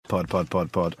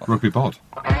Pod. Rugby pod.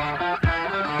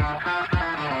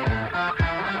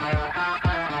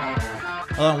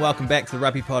 Hello and welcome back to the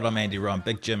Rugby Pod. I'm Andy Ryan.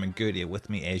 Big Jim and Goodey are with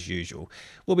me as usual.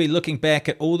 We'll be looking back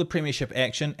at all the premiership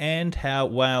action and how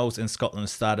Wales and Scotland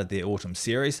started their autumn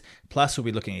series. Plus, we'll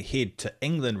be looking ahead to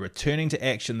England returning to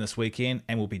action this weekend,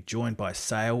 and we'll be joined by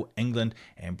Sale, England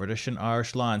and British and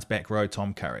Irish Lions back row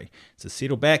Tom Curry. So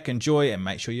settle back, enjoy, and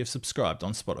make sure you've subscribed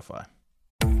on Spotify.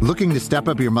 Looking to step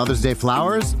up your Mother's Day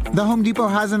flowers? The Home Depot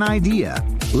has an idea.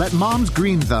 Let Mom's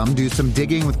Green Thumb do some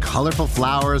digging with colorful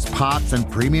flowers, pots, and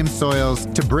premium soils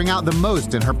to bring out the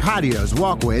most in her patios,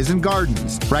 walkways, and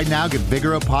gardens. Right now, get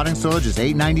Vigoro potting soil just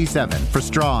 $8.97 for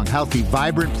strong, healthy,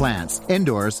 vibrant plants,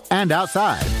 indoors and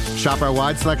outside. Shop our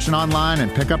wide selection online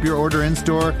and pick up your order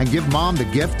in-store and give Mom the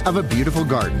gift of a beautiful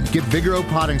garden. Get Vigoro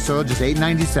potting soil just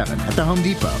 $8.97 at the Home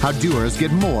Depot. How doers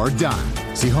get more done.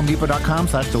 See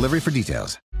homedepot.com/delivery for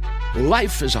details.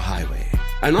 Life is a highway,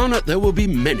 and on it there will be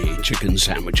many chicken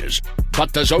sandwiches.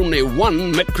 But there's only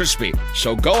one McCrispy.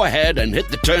 So go ahead and hit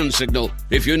the turn signal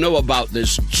if you know about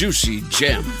this juicy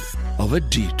gem of a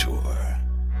detour.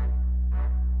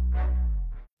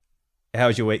 How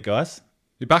was your week, guys?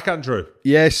 You back, Andrew?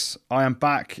 Yes, I am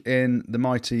back in the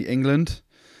mighty England.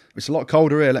 It's a lot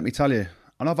colder here, let me tell you.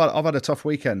 And I've had a tough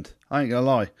weekend. I ain't going to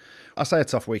lie. I say a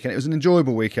tough weekend. It was an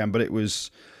enjoyable weekend, but it was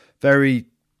very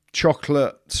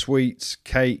chocolate, sweets,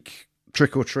 cake,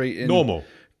 trick-or-treating. Normal.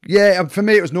 Yeah, for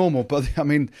me it was normal, but I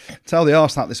mean, tell the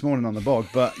arse that this morning on the bog.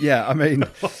 But yeah, I mean,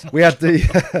 we had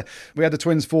the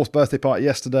twins' 4th birthday party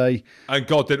yesterday. And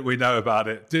God, didn't we know about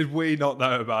it? Did we not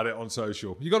know about it on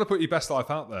social? You got to put your best life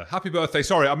out there. Happy birthday.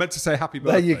 Sorry, I meant to say happy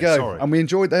birthday. There you go. Sorry. And we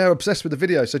enjoyed, they are obsessed with the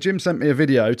video. So Jim sent me a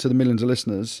video to the millions of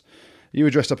listeners. You were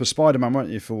dressed up as Spider-Man, weren't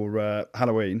you, for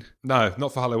Halloween? No,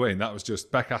 not for Halloween. That was just,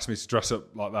 Beck asked me to dress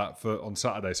up like that on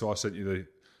Saturday, so I sent you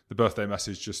the birthday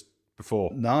message just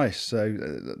before. Nice. So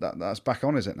that's back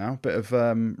on, is it now? Bit of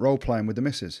role-playing with the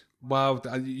missus. Well,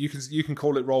 you can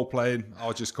call it role-playing.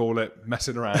 I'll just call it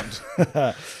messing around.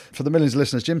 For the millions of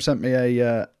listeners, Jim sent me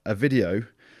a video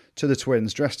to the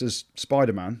twins dressed as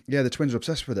Spider-Man. Yeah, the twins are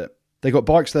obsessed with it. They got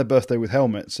bikes their birthday with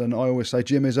helmets, and I always say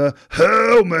Jim is a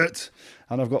helmet.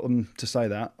 And I've got them to say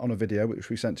that on a video, which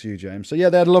we sent to you, James. So yeah,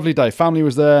 they had a lovely day. Family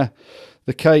was there.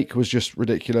 The cake was just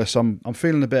ridiculous. I'm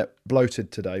feeling a bit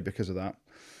bloated today because of that.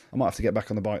 I might have to get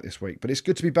back on the bike this week. But it's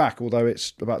good to be back, although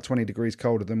it's about 20 degrees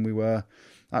colder than we were,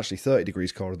 actually 30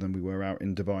 degrees colder than we were out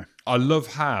in Dubai. I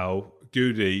love how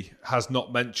Goodey has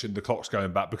not mentioned the clocks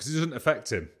going back because it doesn't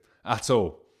affect him at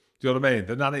all. Do you know what I mean?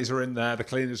 The nannies are in there, the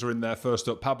cleaners are in there. First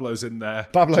up, Pablo's in there.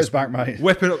 Pablo's back, mate.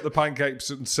 Whipping up the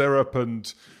pancakes and syrup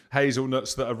and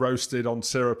hazelnuts that are roasted on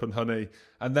syrup and honey.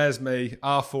 And there's me,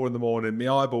 R4 in the morning. My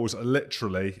eyeballs are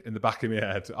literally in the back of my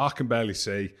head. I can barely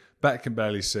see. Beck can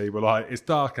barely see. We're like, it's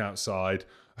dark outside.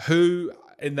 Who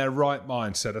in their right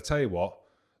mind said, I tell you what,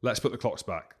 let's put the clocks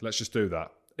back. Let's just do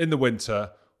that. In the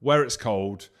winter, where it's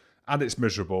cold and it's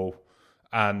miserable,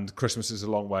 and Christmas is a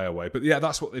long way away. But yeah,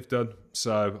 that's what they've done.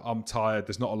 So I'm tired.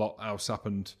 There's not a lot else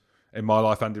happened in my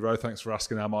life, Andy Rowe. Thanks for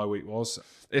asking how my week was.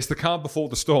 It's the calm before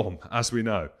the storm, as we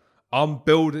know. I'm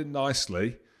building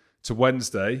nicely to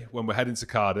Wednesday when we're heading to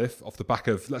Cardiff off the back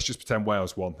of, let's just pretend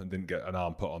Wales won and didn't get an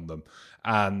arm put on them.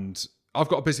 And I've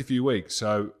got a busy few weeks.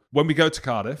 So when we go to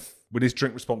Cardiff, we need to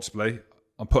drink responsibly.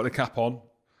 I'm putting a cap on.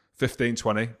 15,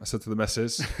 20, I said to the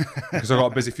missus, because I've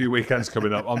got a busy few weekends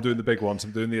coming up. I'm doing the big ones. I'm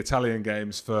doing the Italian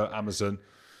games for Amazon,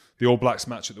 the All Blacks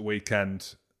match at the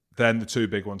weekend, then the 2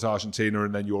 big ones, Argentina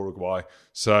and then Uruguay.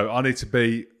 So I need to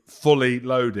be fully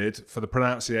loaded for the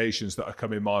pronunciations that are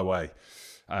coming my way.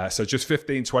 So just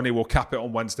 15, 20, we'll cap it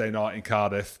on Wednesday night in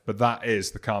Cardiff, but that is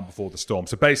the calm before the storm.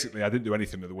 So basically, I didn't do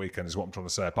anything at the weekend is what I'm trying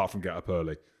to say, apart from get up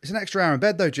early. It's an extra hour in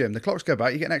bed though, Jim. The clocks go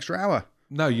back, you get an extra hour.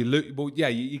 No, you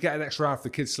get an extra hour if the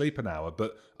kids sleep an hour,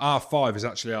 but R5 is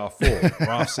actually R4, or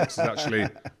R6 is actually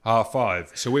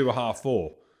R5. So we were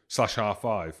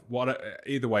R4/R5.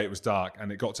 Either way, it was dark,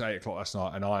 and it got to 8 o'clock last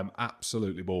night, and I'm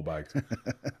absolutely ball-bagged.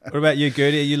 What about you,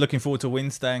 Goodey? Are you looking forward to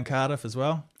Wednesday in Cardiff as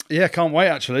well? Yeah, can't wait,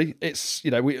 actually. It's,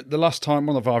 the last time,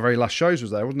 one of our very last shows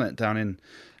was there, wasn't it? Down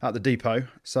at the depot.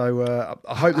 So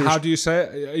I hope... How do you say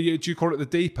it? Do you call it the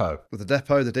depot?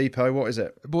 The depot, what is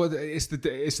it? Well, it's the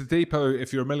depot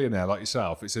if you're a millionaire like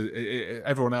yourself.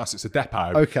 Everyone else, it's a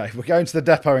depot. Okay, we're going to the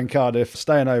depot in Cardiff,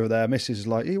 staying over there. Mrs. is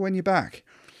like, when you back?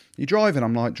 You driving?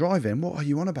 I'm like, driving? What are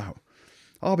you on about?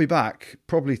 I'll be back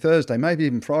probably Thursday, maybe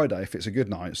even Friday if it's a good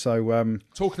night. So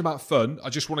talking about fun, I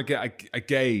just want to get a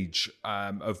gauge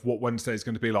of what Wednesday is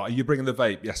going to be like. Are you bringing the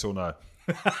vape, yes or no?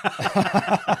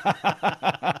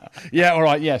 Yeah, all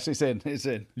right. Yes, it's in. It's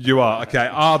in. You are? Okay.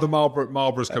 Are the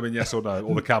Marlboros coming, yes or no?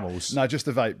 Or the Camels? No, just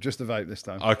the vape. Just the vape this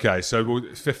time. Okay, so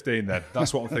 15 then.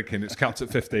 That's what I'm thinking. It's capped at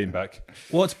 15, Beck.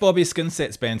 What's Bobby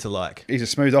Skinset's banter like? He's a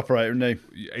smooth operator, isn't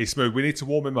he? He's smooth. We need to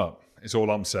warm him up, is all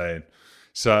I'm saying.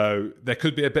 So there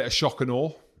could be a bit of shock and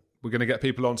awe. We're going to get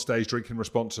people on stage drinking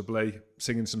responsibly,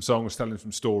 singing some songs, telling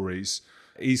some stories.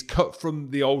 He's cut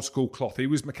from the old school cloth. He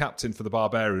was my captain for the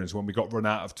Barbarians when we got run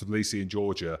out of Tbilisi in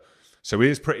Georgia. So he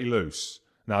is pretty loose.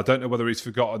 Now, I don't know whether he's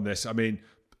forgotten this. I mean,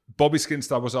 Bobby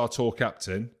Skinstad was our tour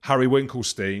captain. Harry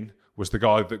Winkelstein was the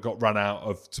guy that got run out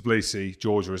of Tbilisi,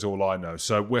 Georgia, is all I know.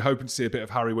 So we're hoping to see a bit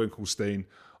of Harry Winkelstein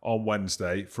on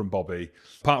Wednesday from Bobby.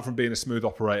 Apart from being a smooth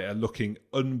operator, looking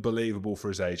unbelievable for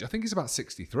his age. I think he's about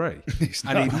 63.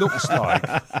 And he looks like...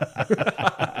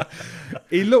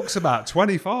 he looks about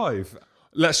 25.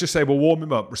 Let's just say we'll warm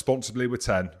him up responsibly with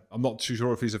 10. I'm not too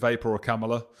sure if he's a vapor or a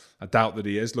camela. I doubt that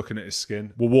he is, looking at his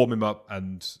skin. We'll warm him up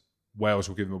and Wales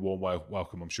will give him a warm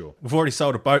welcome, I'm sure. We've already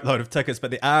sold a boatload of tickets,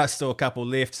 but there are still a couple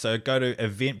left. So go to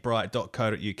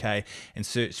eventbrite.co.uk and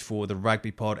search for the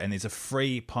Rugby Pod, and there's a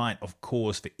free pint of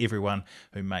course for everyone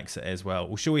who makes it as well.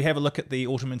 Well, shall we have a look at the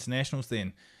autumn internationals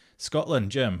then?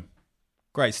 Scotland, Jim,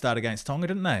 great start against Tonga,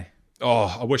 didn't they?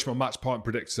 Oh, I wish my match point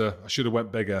predictor, I should have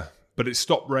went bigger. But it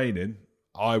stopped raining.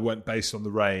 I went based on the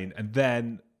rain, and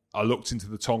then I looked into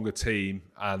the Tonga team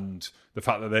and the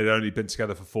fact that they'd only been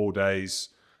together for 4 days.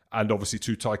 And obviously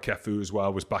Tutai Kefu as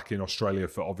well was back in Australia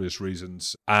for obvious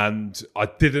reasons. And I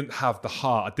didn't have the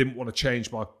heart. I didn't want to change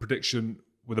my prediction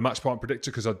with a match point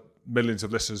predictor because millions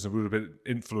of listeners would have been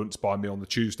influenced by me on the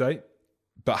Tuesday.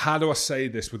 But how do I say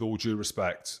this with all due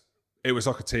respect? It was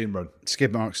like a team run.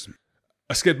 Skid marks.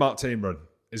 A skid mark team run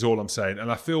is all I'm saying.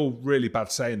 And I feel really bad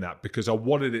saying that because I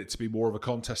wanted it to be more of a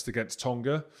contest against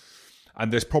Tonga. And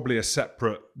there's probably a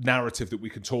separate narrative that we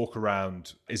can talk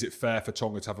around. Is it fair for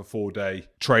Tonga to have a 4-day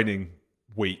training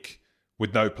week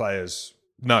with no players?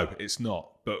 No, it's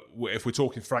not. But if we're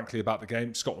talking frankly about the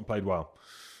game, Scotland played well.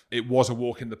 It was a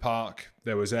walk in the park.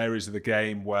 There was areas of the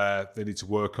game where they need to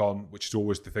work on, which is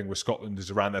always the thing with Scotland, is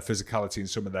around their physicality and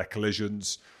some of their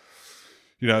collisions.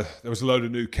 You know, there was a load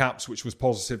of new caps, which was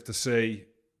positive to see.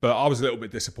 But I was a little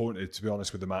bit disappointed, to be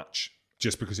honest, with the match,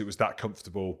 just because it was that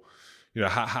comfortable. You know,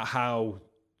 how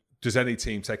does any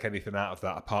team take anything out of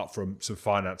that apart from some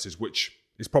finances, which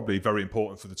is probably very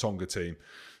important for the Tonga team.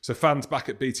 So fans back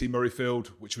at BT Murrayfield,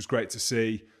 which was great to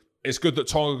see. It's good that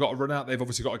Tonga got a run out. They've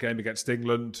obviously got a game against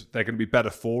England. They're going to be better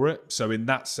for it. So in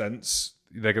that sense,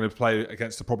 they're going to play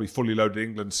against a probably fully loaded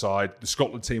England side. The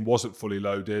Scotland team wasn't fully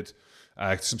loaded.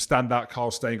 Some standout.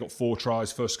 Carl Steyn got 4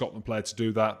 tries. First Scotland player to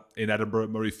do that in Edinburgh at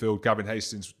Murrayfield. Gavin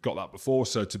Hastings got that before.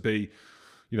 So to be,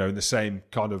 you know, in the same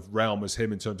kind of realm as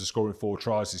him in terms of scoring 4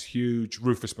 tries is huge.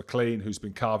 Rufus McLean, who's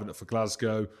been carving it for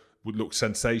Glasgow, would look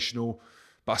sensational.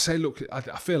 But I say, look, I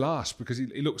feel arsed because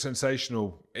he looked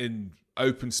sensational in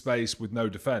open space with no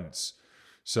defence.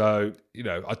 So, you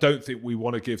know, I don't think we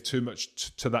want to give too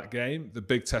much to that game. The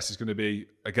big test is going to be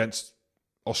against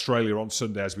Australia on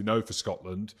Sunday, as we know, for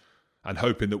Scotland, and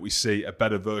hoping that we see a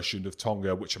better version of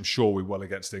Tonga, which I'm sure we will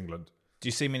against England. Do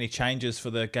you see many changes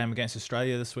for the game against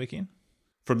Australia this weekend?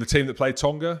 From the team that played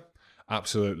Tonga?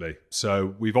 Absolutely.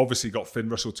 So we've obviously got Finn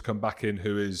Russell to come back in,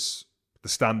 who is the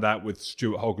standout with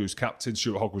Stuart Hogg, who's captain.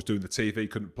 Stuart Hogg was doing the TV,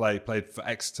 couldn't play, played for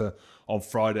Exeter on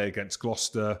Friday against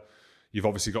Gloucester. You've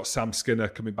obviously got Sam Skinner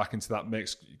coming back into that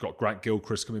mix. You've got Grant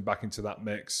Gilchrist coming back into that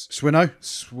mix.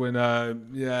 Swinnow,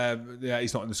 yeah,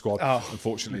 he's not in the squad,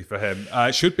 unfortunately for him.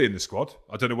 Should be in the squad.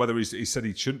 I don't know whether he said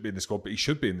he shouldn't be in the squad, but he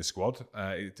should be in the squad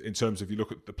in terms of you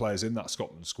look at the players in that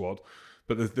Scotland squad.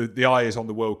 But the eye is on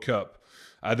the World Cup.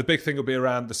 The big thing will be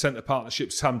around the centre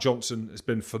partnership. Sam Johnson has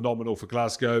been phenomenal for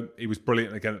Glasgow. He was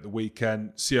brilliant again at the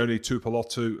weekend. Sione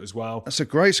Tuipulotu as well. That's a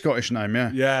great Scottish name,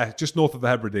 yeah. Yeah, just north of the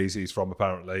Hebrides he's from,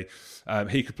 apparently.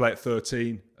 He could play at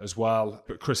 13 as well.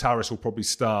 But Chris Harris will probably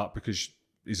start because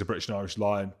he's a British and Irish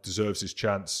Lion, deserves his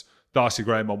chance. Darcy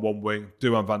Graham on one wing,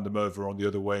 Duhan van der Merwe on the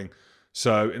other wing.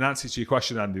 So in answer to your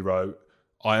question, Andy Rowe,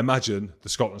 I imagine the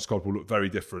Scotland squad will look very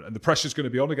different. And the pressure's going to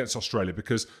be on against Australia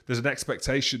because there's an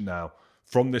expectation now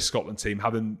from this Scotland team,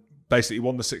 having basically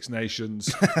won the Six Nations,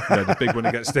 the big win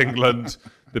against England,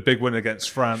 the big win against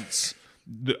France.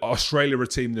 Australia are a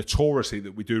team notoriously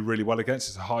that we do really well against.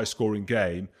 It's a high-scoring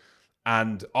game.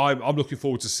 And I'm looking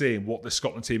forward to seeing what the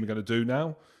Scotland team are going to do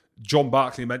now. John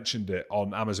Barclay mentioned it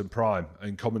on Amazon Prime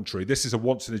in commentary. This is a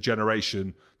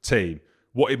once-in-a-generation team.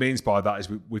 What he means by that is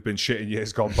we've been shit in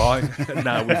years gone by, and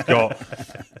now we've got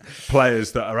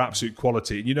players that are absolute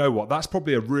quality. And you know what? That's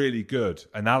probably a really good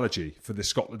analogy for the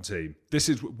Scotland team. This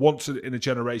is once in a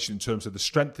generation in terms of the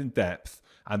strength and depth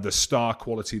and the star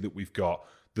quality that we've got.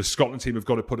 The Scotland team have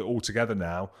got to put it all together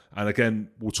now. And again,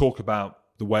 we'll talk about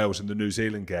the Wales and the New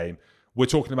Zealand game. We're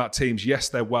talking about teams, yes,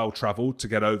 they're well-travelled to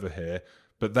get over here,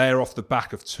 but they're off the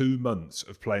back of 2 months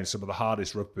of playing some of the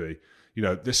hardest rugby. You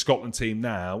know, this Scotland team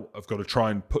now have got to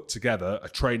try and put together a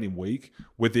training week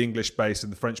with the English-based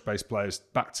and the French-based players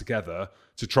back together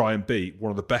to try and beat one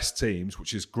of the best teams,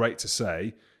 which is great to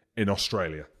say, in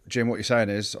Australia. Jim, what you're saying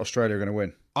is Australia are going to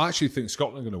win. I actually think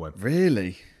Scotland are going to win.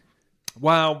 Really?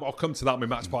 Well, I'll come to that in my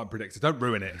match point predictor. Don't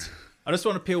ruin it. I just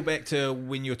want to peel back to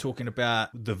when you're talking about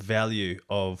the value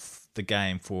of the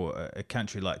game for a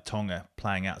country like Tonga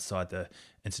playing outside the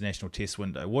international test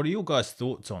window. What are your guys'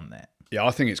 thoughts on that? Yeah,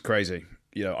 I think it's crazy.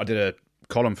 You know, I did a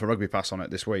column for Rugby Pass on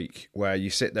it this week where you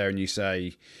sit there and you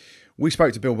say, we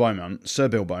spoke to Bill Beaumont, Sir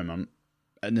Bill Beaumont,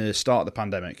 at the start of the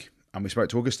pandemic, and we spoke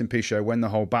to Augustin Pichot when the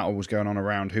whole battle was going on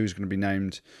around who's going to be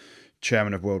named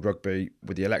chairman of World Rugby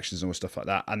with the elections and all stuff like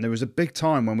that. And there was a big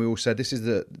time when we all said this is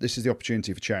the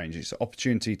opportunity for change. It's an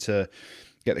opportunity to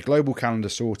get the global calendar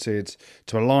sorted,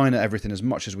 to align everything as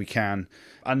much as we can.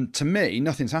 And to me,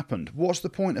 nothing's happened. What's the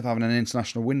point of having an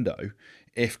international window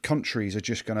if countries are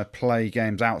just going to play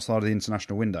games outside of the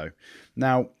international window?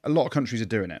 Now, a lot of countries are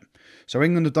doing it. So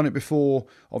England have done it before.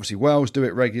 Obviously, Wales do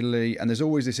it regularly. And there's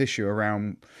always this issue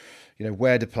around, you know,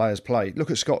 where do players play?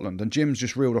 Look at Scotland. And Jim's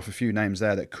just reeled off a few names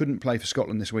there that couldn't play for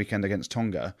Scotland this weekend against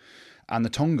Tonga. And the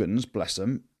Tongans, bless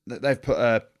them, they've put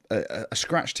a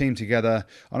scratch team together.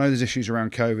 I know there's issues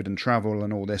around COVID and travel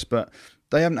and all this, but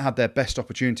they haven't had their best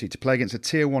opportunity to play against a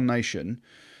Tier 1 nation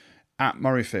at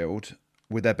Murrayfield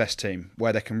with their best team,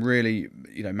 where they can really,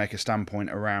 you know, make a standpoint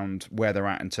around where they're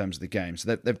at in terms of the game.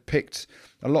 So they've picked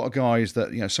a lot of guys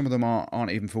that, you know, some of them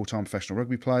aren't even full-time professional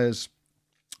rugby players,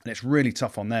 and it's really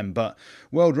tough on them. But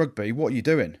World Rugby, what are you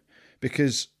doing?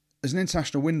 Because as an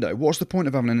international window, what's the point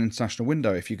of having an international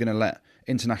window if you're going to let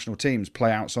international teams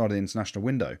play outside of the international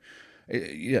window?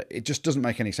 It just doesn't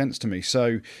make any sense to me.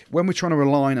 So when we're trying to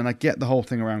align, and I get the whole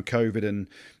thing around COVID, and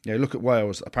you know, look at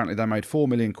Wales. Apparently, they made £4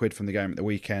 million from the game at the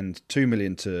weekend, £2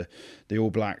 million to the All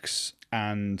Blacks,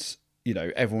 and you know,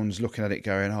 everyone's looking at it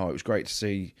going, "Oh, it was great to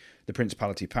see the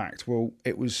Principality packed." Well,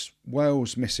 it was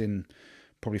Wales missing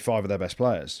probably 5 of their best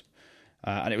players,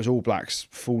 and it was All Blacks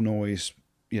full noise.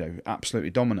 You know, absolutely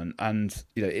dominant, and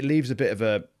you know, it leaves a bit of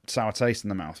a sour taste in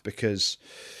the mouth because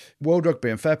World Rugby,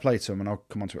 and fair play to them, and I'll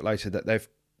come on to it later, that they've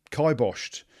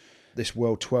kiboshed this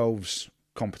World 12s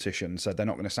competition, said they're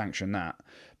not going to sanction that.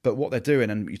 But what they're doing,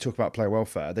 and you talk about player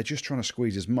welfare, they're just trying to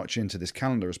squeeze as much into this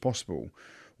calendar as possible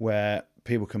where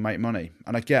people can make money.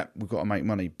 And I get we've got to make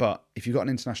money, but if you've got an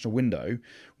international window,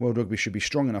 World Rugby should be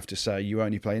strong enough to say you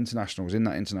only play internationals in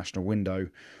that international window,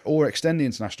 or extend the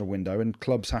international window, and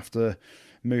clubs have to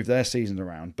move their seasons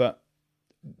around. But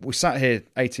we sat here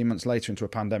 18 months later into a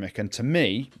pandemic, and to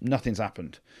me, nothing's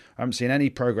happened. I haven't seen any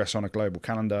progress on a global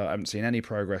calendar. I haven't seen any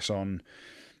progress on,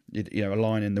 you know,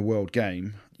 aligning the world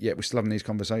game. Yet we're still having these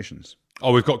conversations.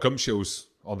 Oh, we've got gum shields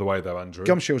on the way, though, Andrew.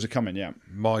 Gum shields are coming, yeah.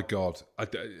 My God.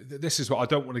 This is what I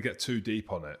don't want to get too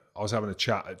deep on it. I was having a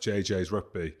chat at JJ's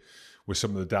Rugby with some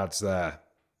of the dads there.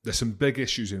 There's some big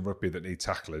issues in rugby that need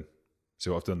tackling. See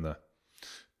what I've done there?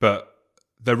 But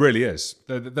there really is.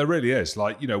 There really is.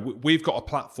 Like, you know, we've got a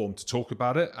platform to talk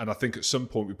about it, and I think at some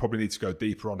point we probably need to go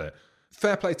deeper on it.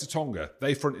 Fair play to Tonga.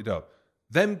 They fronted up.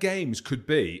 Them games could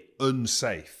be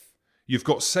unsafe. You've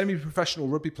got semi-professional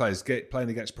rugby players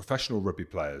playing against professional rugby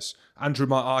players. Andrew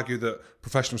might argue that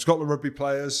professional Scotland rugby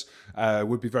players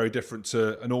would be very different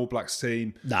to an All Blacks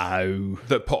team. No.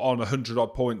 That put on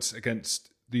 100-odd points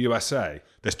against the USA.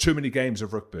 There's too many games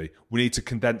of rugby. We need to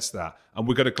condense that, and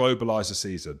we're going to globalise the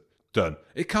season. Done.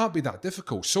 It can't be that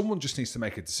difficult. Someone just needs to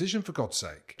make a decision, for God's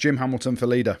sake. Jim Hamilton for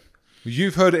leader.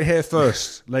 You've heard it here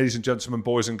first, ladies and gentlemen,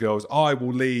 boys and girls. I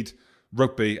will lead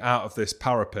rugby out of this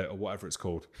parapet, or whatever it's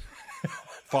called.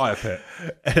 Fire pit.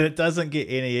 And it doesn't get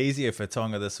any easier for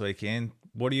Tonga this weekend.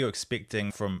 What are you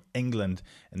expecting from England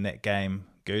in that game,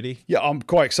 Goodey? Yeah, I'm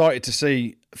quite excited to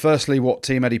see, firstly, what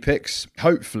Team Eddie picks.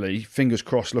 Hopefully, fingers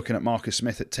crossed, looking at Marcus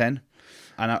Smith at 10.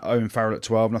 And Owen Farrell at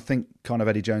 12, and I think kind of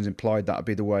Eddie Jones implied that would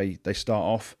be the way they start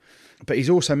off. But he's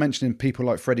also mentioning people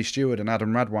like Freddie Stewart and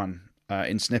Adam Radwan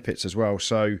in snippets as well.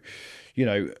 So, you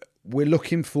know, we're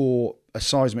looking for a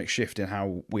seismic shift in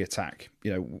how we attack.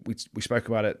 You know, we spoke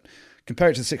about it,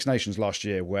 compare it to the Six Nations last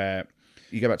year, where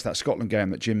you go back to that Scotland game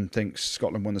that Jim thinks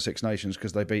Scotland won the Six Nations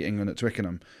because they beat England at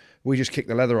Twickenham. We just kicked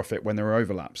the leather off it when there were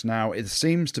overlaps. Now, it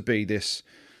seems to be this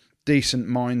decent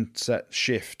mindset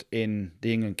shift in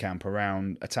the England camp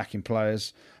around attacking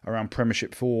players, around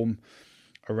premiership form,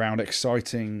 around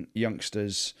exciting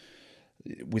youngsters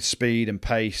with speed and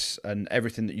pace and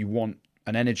everything that you want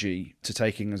and energy to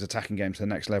take England's attacking game to the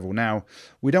next level. Now,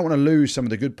 we don't want to lose some of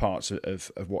the good parts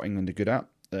of what England are good at.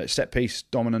 Set-piece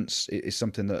dominance is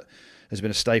something that has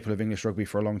been a staple of English rugby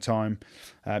for a long time.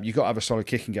 You've got to have a solid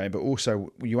kicking game, but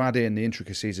also you add in the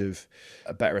intricacies of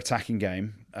a better attacking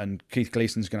game, and Keith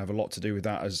Gleeson's going to have a lot to do with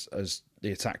that as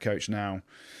the attack coach now,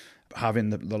 having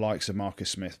the likes of Marcus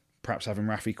Smith, perhaps having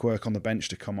Rafi Quirk on the bench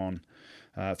to come on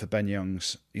for Ben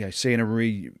Youngs. Seeing a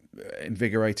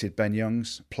reinvigorated Ben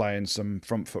Youngs playing some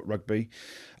front foot rugby.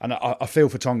 And I feel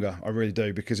for Tonga, I really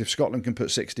do, because if Scotland can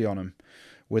put 60 on them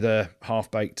with a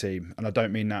half-baked team, and I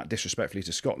don't mean that disrespectfully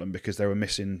to Scotland, because they were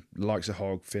missing the likes of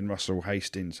Hogg, Finn Russell,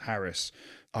 Hastings, Harris.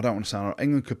 I don't want to sound...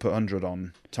 England could put 100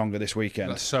 on Tonga this weekend.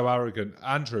 That's so arrogant.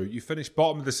 Andrew, you finished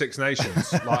bottom of the Six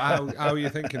Nations. Like, how are you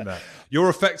thinking that? You're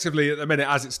effectively, at the minute,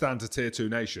 as it stands, a Tier 2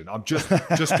 nation. I'm just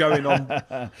going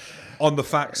on the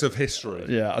facts of history.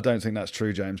 Yeah, I don't think that's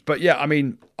true, James. But yeah, I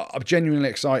mean, I'm genuinely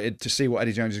excited to see what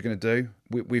Eddie Jones is going to do.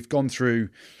 We've gone through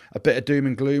a bit of doom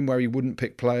and gloom where he wouldn't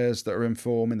pick players that are in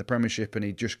form in the Premiership and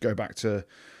he'd just go back to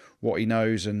what he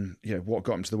knows and what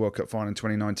got him to the World Cup final in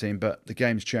 2019. But the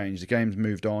game's changed, the game's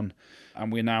moved on,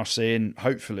 and we're now seeing,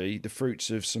 hopefully, the fruits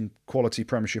of some quality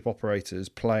Premiership operators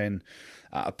playing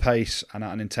at a pace and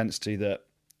at an intensity that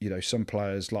some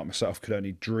players like myself could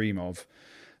only dream of.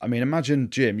 I mean, imagine,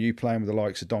 Jim, you playing with the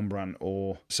likes of Don Brandt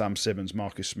or Sam Simmons,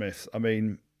 Marcus Smith. I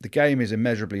mean, the game is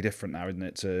immeasurably different now, isn't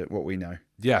it, to what we know?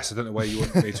 Yes, I don't know where you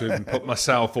want me to even put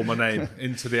myself or my name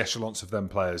into the echelons of them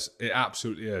players. It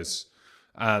absolutely is.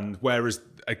 And whereas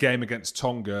a game against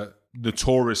Tonga,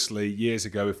 notoriously years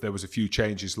ago, if there was a few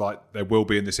changes like there will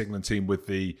be in this England team with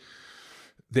the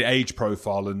age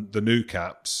profile and the new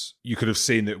caps, you could have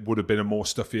seen it would have been a more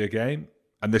stuffier game.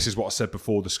 And this is what I said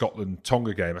before the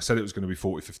Scotland-Tonga game. I said it was going to be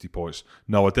 40, 50 points.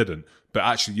 No, I didn't. But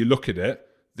actually, you look at it,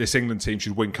 this England team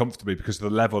should win comfortably because of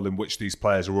the level in which these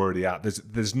players are already at.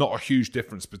 There's not a huge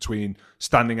difference between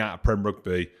standing out at Prem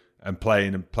Rugby and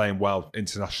playing well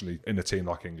internationally in a team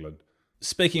like England.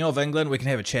 Speaking of England, we can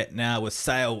have a chat now with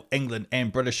Sale, England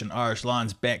and British and Irish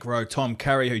Lions back row Tom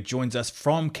Curry, who joins us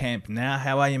from camp now.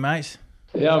 How are you, mate?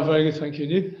 Yeah, I'm very good, thank you.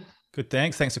 And you? Good,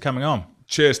 thanks. Thanks for coming on.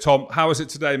 Cheers, Tom. How is it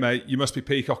today, mate? You must be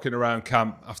peacocking around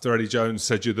camp after Eddie Jones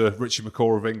said you're the Richie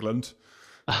McCaw of England.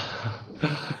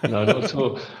 No, not at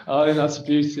all. I think that's the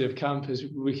beauty of camp, is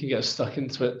we can get stuck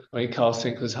into it. I mean, Carl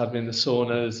Sinclair's had me in the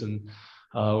saunas and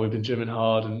we've been gymming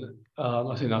hard, and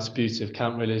I think that's the beauty of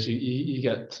camp, really, is you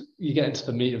get into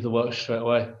the meat of the work straight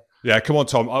away. Yeah, come on,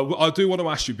 Tom. I do want to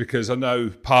ask you, because I know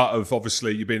part of,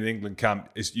 obviously, you being in England camp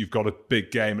is you've got a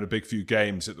big game and a big few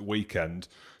games at the weekend.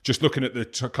 Just looking at the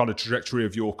kind of trajectory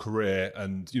of your career,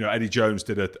 and Eddie Jones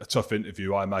did a tough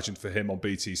interview, I imagine, for him on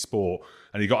BT Sport,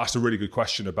 and he got asked a really good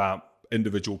question about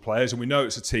individual players. And we know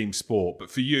it's a team sport, but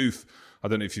for you, I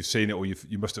don't know if you've seen it or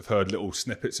you must have heard little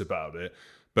snippets about it,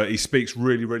 but he speaks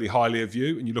really, really highly of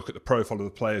you. And you look at the profile of the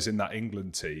players in that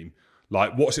England team.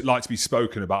 Like, what's it like to be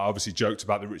spoken about? I obviously joked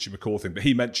about the Richie McCaw thing, but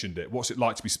he mentioned it. What's it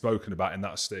like to be spoken about in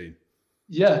that esteem?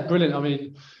 Yeah, brilliant. I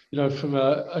mean, from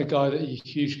a guy that you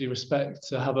hugely respect,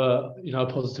 to have a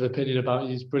positive opinion about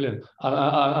you is brilliant.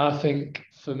 I think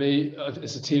for me,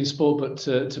 it's a team sport, but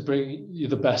to bring you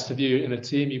the best of you in a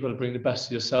team, you've got to bring the best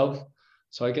of yourself.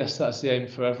 So I guess that's the aim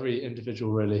for every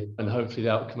individual, really, and hopefully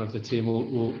the outcome of the team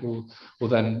will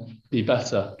then be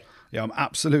better. Yeah, I'm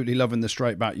absolutely loving the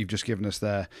straight back you've just given us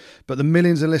there. But the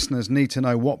millions of listeners need to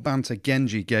know what banter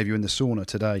Genji gave you in the sauna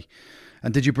today.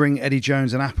 And did you bring Eddie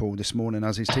Jones an apple this morning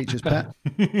as his teacher's pet?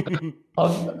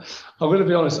 I'm going to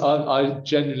be honest, I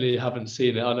genuinely haven't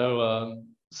seen it. I know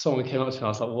someone came up to me and I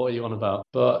was like, what are you on about?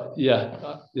 But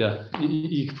yeah,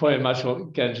 you can probably imagine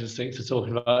what Genji's thinks are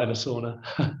talking about in a sauna.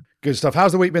 Good stuff.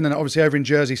 How's the week been then? Obviously over in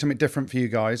Jersey, something different for you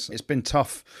guys. It's been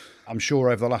tough, I'm sure,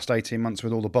 over the last 18 months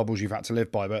with all the bubbles you've had to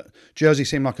live by, but Jersey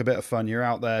seemed like a bit of fun. You're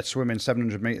out there swimming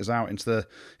 700 metres out into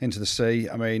the sea.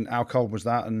 I mean, how cold was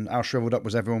that, and how shriveled up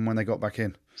was everyone when they got back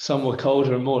in? Some were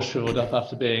colder and more shriveled up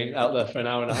after being out there for an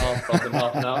hour and a half rather than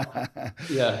half an hour.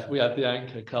 Yeah, we had the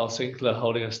anchor, Carl Sinclair,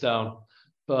 holding us down.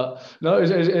 But no,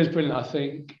 it was brilliant. I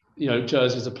think,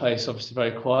 Jersey's a place obviously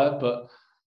very quiet, but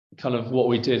kind of what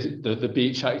we did, the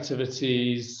beach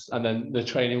activities, and then the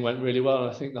training went really well. And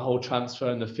I think the whole transfer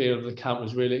and the feel of the camp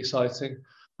was really exciting.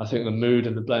 I think the mood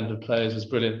and the blend of players was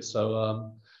brilliant. So,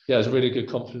 it was a really good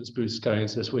confidence boost going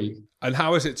into this week. And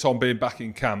how is it, Tom, being back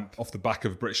in camp off the back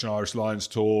of a British and Irish Lions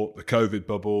tour, the COVID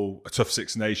bubble, a tough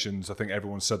Six Nations? I think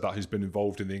everyone said that who's been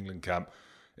involved in the England camp.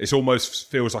 It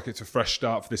almost feels like it's a fresh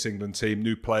start for this England team,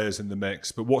 new players in the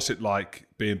mix. But what's it like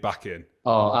being back in?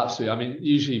 Oh, absolutely. I mean,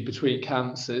 usually between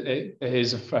camps, it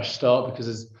is a fresh start because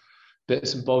there's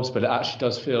bits and bobs, but it actually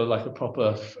does feel like a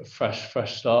proper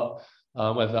fresh start.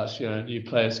 whether that's new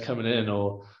players coming in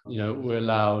or we're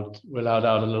allowed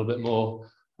out a little bit more.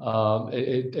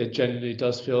 It genuinely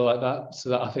does feel like that. So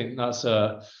that I think that's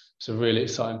it's a really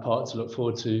exciting part to look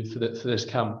forward to for this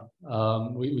camp.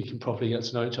 We can properly get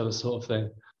to know each other, sort of thing,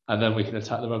 and then we can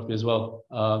attack the rugby as well.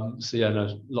 So yeah,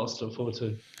 no, lots to look forward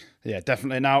to. Yeah,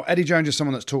 definitely. Now, Eddie Jones is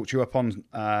someone that's talked you up on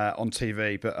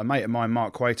TV, but a mate of mine,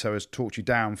 Mark Cueto, has talked you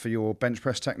down for your bench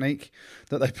press technique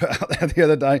that they put out there the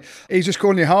other day. He's just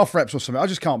calling you half reps or something. I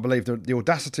just can't believe the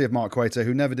audacity of Mark Cueto,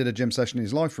 who never did a gym session in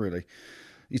his life, really.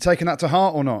 You taking that to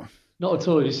heart or not? Not at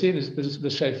all. You've seen the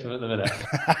shape of him at the minute.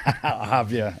 I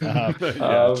have, yeah.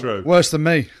 Yeah, true. Worse than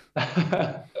me.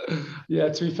 Yeah,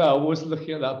 to be fair, I was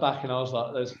looking at that back and I was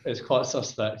like, it's quite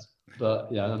suspect.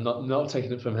 But yeah, I'm not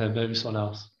taking it from him, maybe someone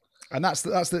else. And that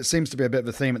seems to be a bit of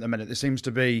a theme at the minute. There seems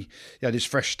to be this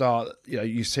fresh start.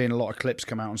 You're seeing a lot of clips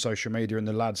come out on social media and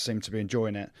the lads seem to be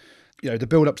enjoying it. The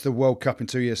build-up to the World Cup in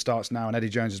 2 years starts now, and Eddie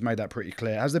Jones has made that pretty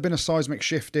clear. Has there been a seismic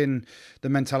shift in the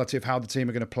mentality of how the team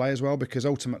are going to play as well? Because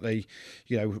ultimately,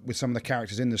 with some of the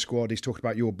characters in the squad, he's talked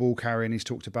about your ball carrying, he's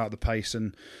talked about the pace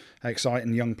and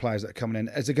exciting young players that are coming in.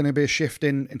 Is there going to be a shift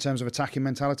in terms of attacking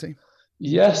mentality?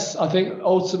 Yes, I think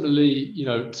ultimately,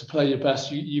 to play your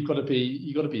best, you've got to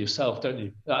be yourself, don't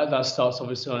you? That starts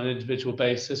obviously on an individual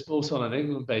basis, but also on an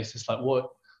England basis. Like,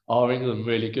 what are England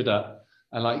really good at?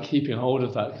 And like keeping hold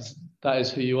of that, because that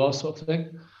is who you are, sort of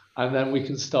thing. And then we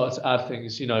can start to add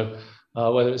things,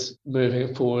 whether it's moving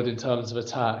it forward in terms of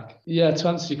attack. Yeah, to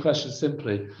answer your question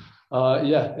simply,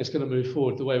 it's going to move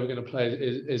forward. The way we're going to play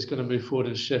is going to move forward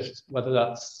and shift. Whether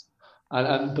that's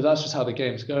but that's just how the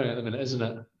game's going at the minute, isn't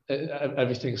it?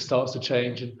 Everything starts to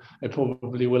change, and it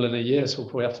probably will in a year. So we'll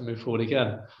probably have to move forward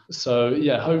again. So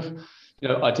yeah, hope.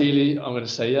 Ideally, I'm going to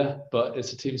say yeah, but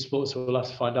it's a team sport, so we'll have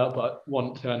to find out. But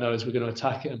one thing I know is we're going to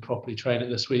attack it and properly train it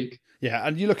this week. Yeah,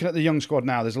 and you're looking at the young squad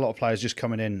now. There's a lot of players just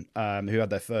coming in who had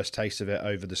their first taste of it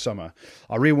over the summer.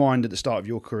 I rewind at the start of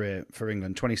your career for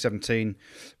England, 2017,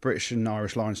 British and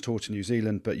Irish Lions tour to New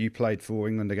Zealand, but you played for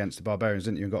England against the Barbarians,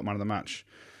 didn't you, and got man of the match.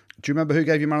 Do you remember who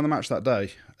gave you man of the match that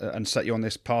day and set you on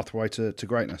this pathway to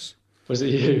greatness? Was it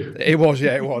you? It was,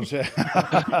 yeah.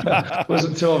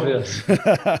 Wasn't too obvious.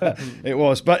 It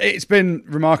was, but it's been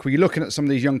remarkable. You're looking at some of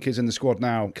these young kids in the squad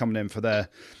now coming in for their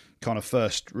kind of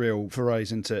first real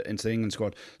forays into the England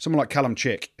squad. Someone like Callum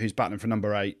Chick, who's battling for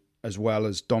number 8, as well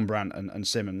as Don Brandt and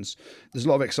Simmons. There's a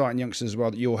lot of exciting youngsters as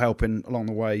well that you're helping along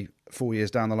the way 4 years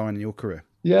down the line in your career.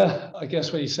 Yeah, I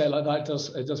guess when you say it like that,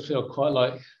 it does feel quite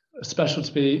like special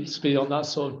to be on that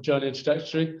sort of journey and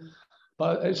trajectory.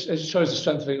 But it shows the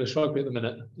strength of English rugby at the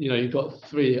minute. You've got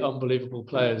 3 unbelievable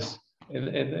players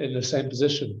in the same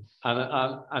position,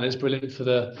 and it's brilliant for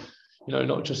the,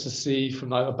 not just to see from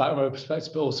like a back row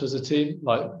perspective, but also as a team,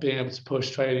 like being able to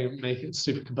push training and make it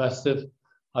super competitive.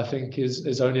 I think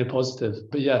is only a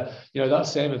positive. But yeah,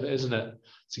 that's the aim of it, isn't it?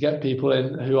 To get people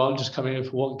in who aren't just coming in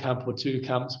for 1 camp or 2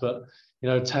 camps, but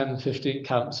 10, 15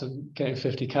 camps and getting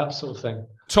 50 caps, sort of thing.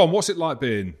 Tom, what's it like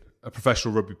being a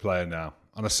professional rugby player now?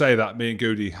 And I say that me and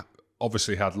Goodey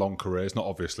obviously had long careers. Not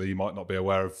obviously, you might not be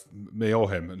aware of me or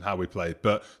him and how we played.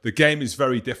 But the game is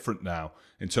very different now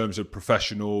in terms of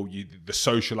professional. The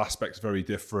social aspect's very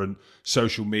different.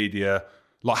 Social media.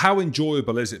 Like, how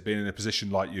enjoyable is it being in a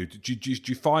position like you? Do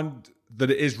you find that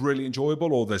it is really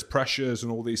enjoyable, or there's pressures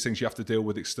and all these things you have to deal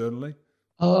with externally?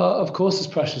 Of course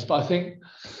there's pressures, but I think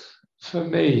for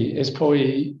me, it's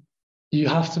probably you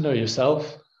have to know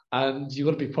yourself. And you've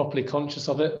got to be properly conscious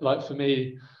of it. Like for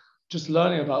me, just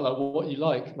learning about like what you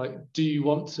like. Like, do you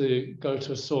want to go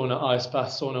to a sauna or ice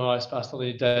bath on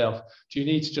your day off? Do you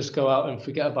need to just go out and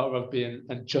forget about rugby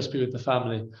and just be with the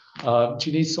family? Do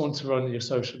you need someone to run your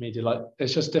social media? Like,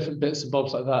 it's just different bits and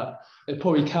bobs like that. It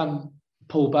probably can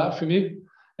pull back from you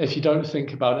if you don't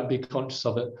think about it and be conscious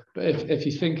of it. But if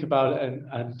you think about it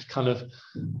and kind of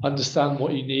understand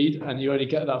what you need, and you only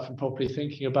get that from properly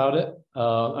thinking about it,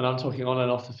 and I'm talking on and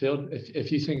off the field,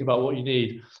 if you think about what you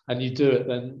need and you do it,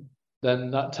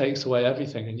 then that takes away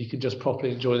everything and you can just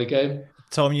properly enjoy the game.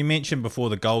 Tom, you mentioned before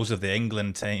the goals of the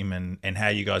England team and how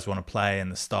you guys want to play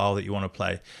and the style that you want to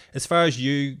play. As far as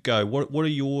you go, what are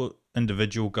your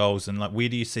individual goals, and like where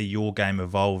do you see your game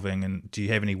evolving, and do you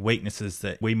have any weaknesses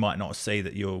that we might not see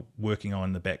that you're working on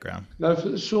in the background? No, for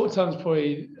the short term, it's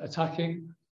probably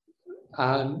attacking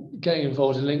and getting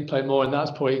involved in link play more, and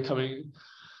that's probably coming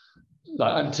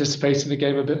like anticipating the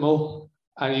game a bit more,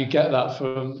 and you get that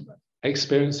from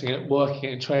experiencing it, working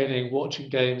it in training, watching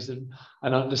games and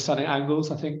understanding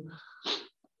angles. I think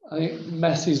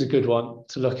Messi's a good one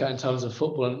to look at in terms of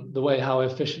football and the way how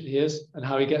efficient he is and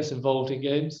how he gets involved in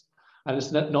games. And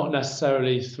it's not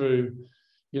necessarily through,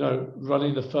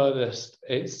 running the furthest,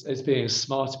 it's being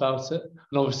smart about it.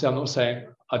 And obviously, I'm not saying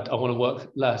I want to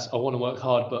work less. I want to work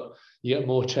hard, but you get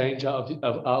more change out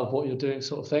of what you're doing,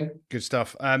 sort of thing. Good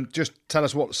stuff. Just tell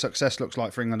us what success looks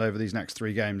like for England over these next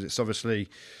 3 games. It's obviously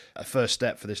a first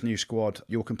step for this new squad.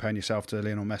 You're comparing yourself to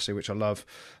Lionel Messi, which I love.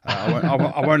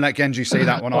 I won't let Genji see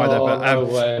that one either. No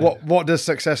way. What does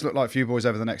success look like for you boys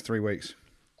over the next 3 weeks?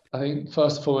 I think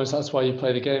first and foremost, that's why you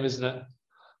play the game, isn't it?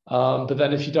 But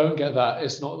then if you don't get that,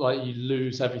 it's not like you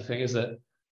lose everything, is it?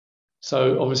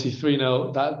 So obviously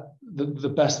 3-0, that the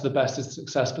best of the best is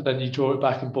success, but then you draw it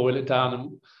back and boil it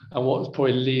down, and what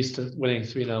probably leads to winning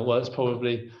 3-0, well, it's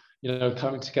probably,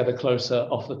 coming together closer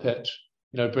off the pitch,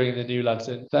 bringing the new lads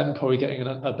in, then probably getting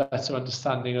a better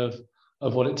understanding of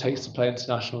what it takes to play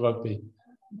international rugby.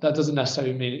 That doesn't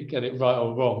necessarily mean get it right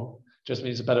or wrong, just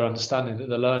means a better understanding that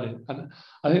they're learning. And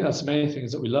I think that's the main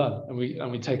things that we learn,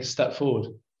 and we take a step forward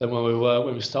than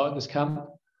when we started this camp.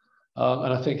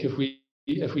 And I think if we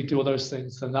do all those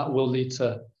things, then that will lead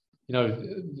to,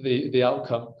 the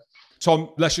outcome. Tom,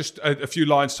 let's just a few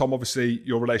lines. Tom, obviously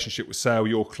your relationship with Sale,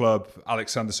 your club,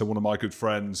 Alex Sanderson, one of my good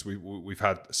friends. We've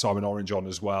had Simon Orange on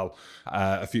as well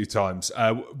a few times.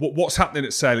 What's happening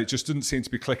at Sale? It just didn't seem to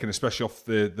be clicking, especially off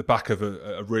the back of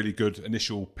a really good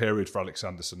initial period for Alex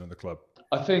Sanderson and the club.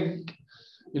 I think,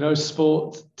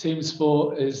 team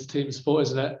sport is team sport,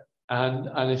 isn't it?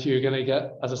 And if you're going to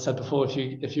get, as I said before,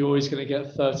 if you're always going to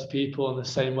get 30 people on the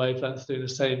same wavelength doing the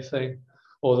same thing,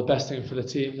 or the best thing for the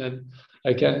team, then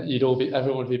again,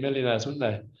 everyone would be millionaires, wouldn't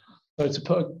they? So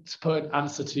to put an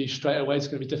answer to you straight away is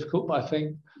going to be difficult. But I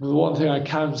think the one thing I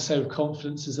can say with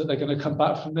confidence is that they're going to come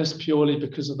back from this purely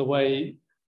because of the way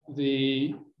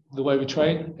we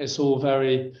train. It's all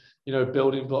very,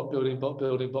 building block,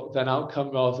 then outcome,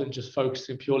 rather than just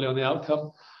focusing purely on the outcome.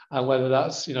 And whether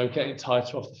that's, getting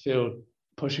tighter off the field,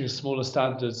 pushing smaller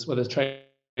standards, whether training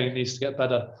needs to get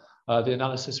better, the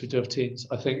analysis we do of teams,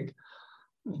 I think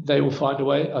they will find a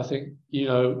way. I think,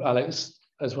 Alex,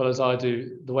 as well as I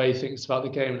do, the way he thinks about the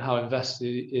game and how invested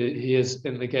he is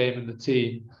in the game and the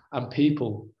team and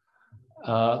people,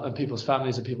 and people's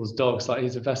families and people's dogs, like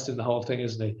he's invested in the whole thing,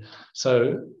 isn't he?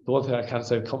 So the one thing I can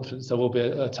say with confidence, there will be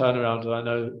a turnaround, and I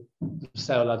know the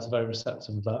Sale lads are very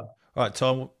receptive of that. All right,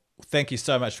 Tom, thank you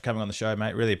so much for coming on the show,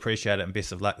 mate. Really appreciate it, and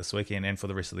best of luck this weekend and for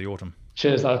the rest of the autumn.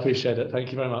 Cheers, I appreciate it.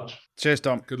 Thank you very much. Cheers,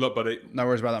 Tom. Good luck, buddy. No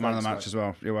worries about that man of the match as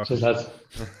well. You're welcome. Cheers,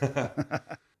 lads.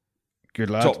 Good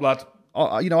lad. Top lad.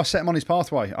 I set him on his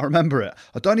pathway. I remember it.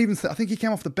 I think he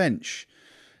came off the bench.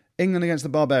 England against the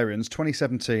Barbarians,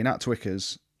 2017 at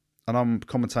Twickers, and I'm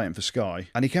commentating for Sky.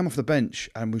 And he came off the bench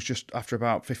and was just, after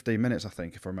about 15 minutes, I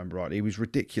think, if I remember right, he was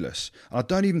ridiculous. And I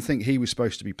don't even think he was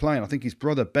supposed to be playing. I think his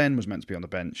brother Ben was meant to be on the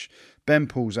bench. Ben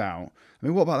pulls out. I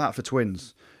mean, what about that for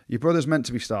twins? Your brother's meant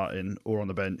to be starting or on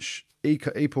the bench. He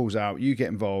pulls out. You get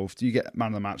involved. You get man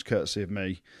of the match courtesy of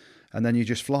me. And then you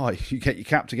just fly. You get your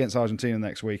capped against Argentina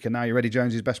next week, and now you're Eddie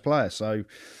Jones' best player. So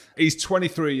he's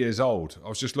 23 years old. I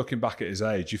was just looking back at his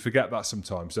age. You forget that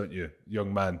sometimes, don't you?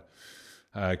 Young men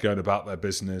going about their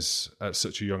business at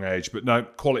such a young age. But no,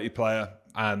 quality player.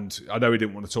 And I know he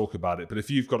didn't want to talk about it, but if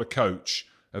you've got a coach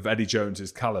of Eddie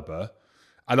Jones' calibre,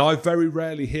 and I very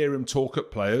rarely hear him talk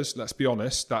at players, let's be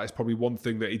honest, that is probably one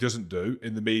thing that he doesn't do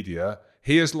in the media.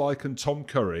 He has likened Tom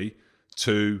Curry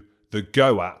to the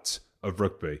go-at of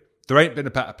rugby. There ain't been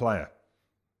a better player.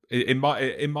 In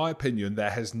my opinion,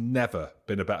 there has never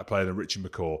been a better player than Richie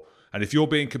McCaw. And if you're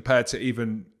being compared to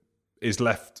even his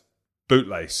left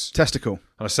bootlace, testicle,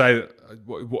 and I say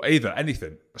either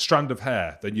anything, a strand of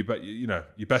hair, then you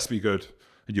best be good,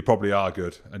 and you probably are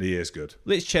good, and he is good.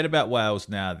 Let's chat about Wales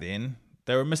now. Then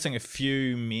they were missing a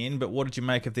few men, but what did you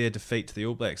make of their defeat to the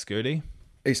All Blacks, Goodey?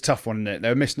 It's a tough one, isn't it? They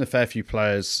were missing a fair few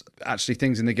players. Actually,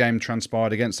 things in the game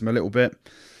transpired against them a little bit.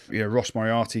 Ross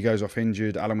Moriarty goes off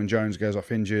injured. Alan Wynne-Jones goes off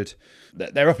injured.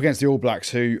 They're up against the All Blacks,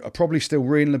 who are probably still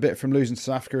reeling a bit from losing to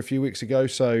South Africa a few weeks ago.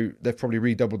 So they've probably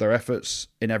redoubled their efforts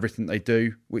in everything they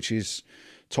do, which is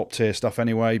top tier stuff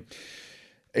anyway.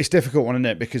 It's a difficult one, isn't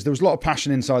it? Because there was a lot of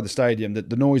passion inside the stadium.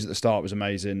 The noise at the start was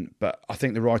amazing, but I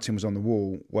think the writing was on the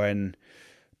wall when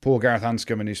poor Gareth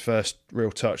Anscombe in his first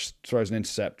real touch throws an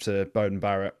intercept to Bowden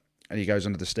Barrett, and he goes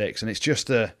under the sticks. And it's just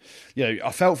I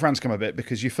felt for Anscombe a bit,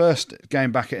 because your first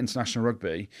game back at international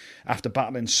rugby, after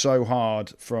battling so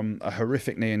hard from a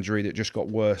horrific knee injury that just got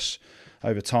worse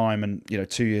over time and,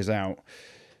 2 years out.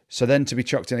 So then to be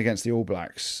chucked in against the All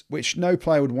Blacks, which no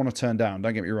player would want to turn down,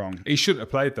 don't get me wrong. He shouldn't have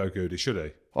played though, Goody, should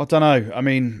he? I don't know. I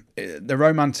mean, the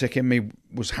romantic in me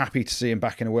was happy to see him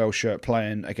back in a Welsh shirt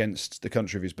playing against the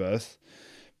country of his birth.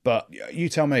 But you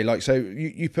tell me, like, so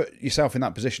you put yourself in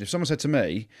that position. If someone said to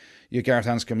me, you're Gareth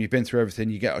Anscombe, you've been through everything,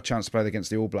 you get a chance to play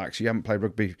against the All Blacks, you haven't played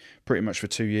rugby pretty much for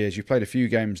 2 years, you've played a few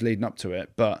games leading up to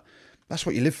it, but that's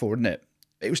what you live for, isn't it?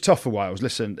 It was tough for Wales.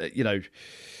 Listen, you know,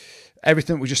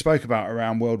 everything we just spoke about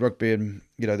around World Rugby and,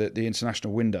 you know, the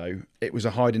international window, it was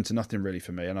a hide into nothing really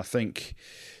for me. And I think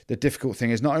the difficult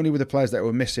thing is not only were the players that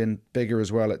were missing Bigger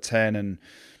as well at 10 and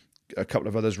a couple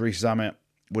of others, Reece Zammit,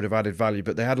 would have added value,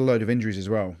 but they had a load of injuries as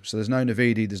well. So there's no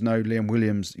Navidi, there's no Liam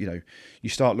Williams. You know, you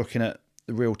start looking at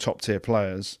the real top tier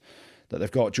players that they've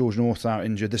got. George North out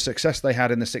injured. The success they had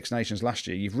in the Six Nations last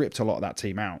year, you've ripped a lot of that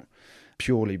team out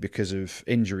purely because of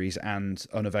injuries and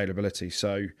unavailability.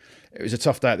 So it was a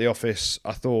tough day at the office.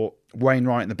 I thought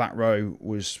Wainwright in the back row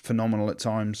was phenomenal at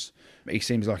times. He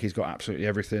seems like he's got absolutely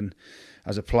everything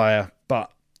as a player,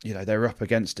 but you know, they were up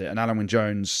against it. And Alan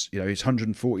Wynne-Jones, you know, his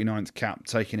 149th cap,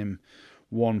 taking him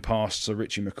one past Sir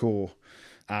Richie McCaw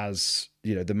as,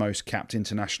 you know, the most capped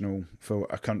international for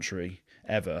a country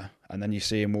ever. And then you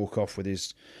see him walk off with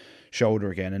his shoulder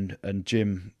again. And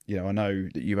Jim, you know, I know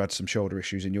that you had some shoulder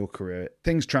issues in your career.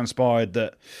 Things transpired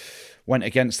that went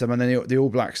against them. And then the All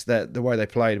Blacks, the way they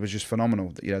played was just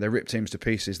phenomenal. You know, they ripped teams to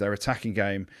pieces. Their attacking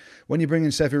game, when you bring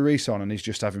in Sevu Reece on and he's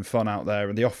just having fun out there,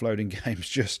 and the offloading game's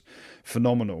just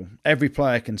phenomenal. Every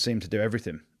player can seem to do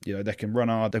everything. You know, they can run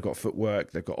hard, they've got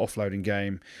footwork, they've got offloading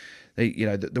game. They, you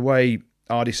know, the way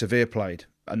Ardy Severe played,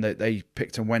 and they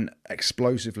picked and went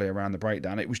explosively around the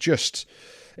breakdown. It was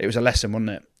a lesson, wasn't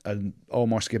it? And all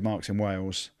my skid marks in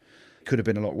Wales could have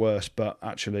been a lot worse, but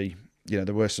actually, you know,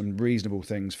 there were some reasonable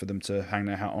things for them to hang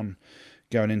their hat on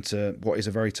going into what is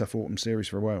a very tough autumn series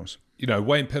for Wales. You know,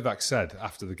 Wayne Pivac said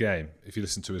after the game, if you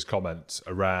listen to his comments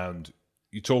around,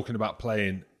 you're talking about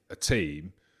playing a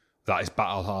team that is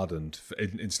battle-hardened for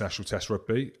international test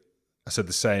rugby. I said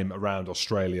the same around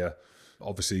Australia,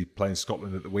 obviously playing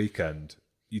Scotland at the weekend.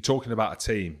 You're talking about a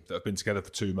team that have been together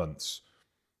for 2 months,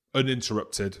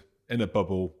 uninterrupted, in a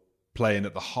bubble, playing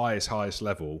at the highest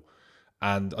level.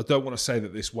 And I don't want to say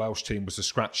that this Welsh team was a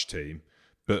scratch team,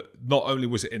 but not only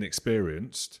was it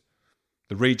inexperienced,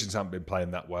 the regions haven't been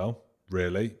playing that well,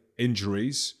 really.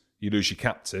 Injuries, you lose your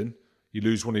captain, you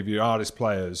lose one of your hardest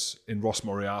players in Ross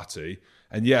Moriarty.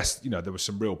 And yes, you know, there were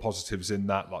some real positives in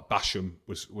that, like Basham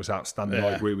was outstanding. Yeah.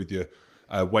 I agree with you.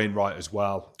 Wainwright as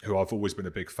well, who I've always been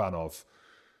a big fan of.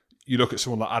 You look at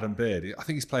someone like Adam Beard, I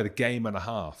think he's played a game and a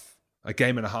half in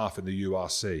the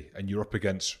URC, and you're up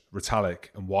against Retallick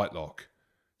and Whitelock.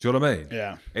 Do you know what I mean?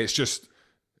 Yeah. It's just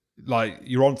like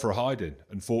you're on for a hiding,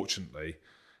 unfortunately.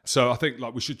 So I think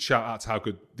like we should shout out to how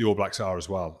good the All Blacks are as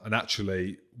well. And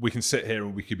actually, we can sit here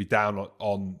and we could be down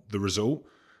on the result,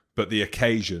 but the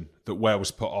occasion that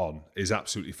Wales put on is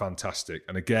absolutely fantastic.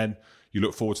 And again, you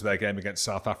look forward to their game against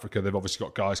South Africa. They've obviously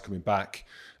got guys coming back.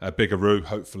 Biggaroo,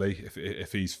 hopefully,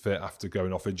 if he's fit after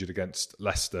going off injured against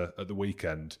Leicester at the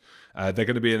weekend. They're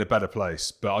going to be in a better place.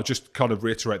 But I'll just kind of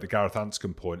reiterate the Gareth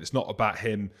Anscombe point. It's not about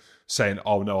him saying,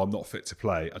 oh, no, I'm not fit to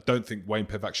play. I don't think Wayne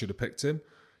Pivac should have picked him.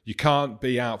 You can't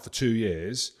be out for 2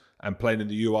 years and playing in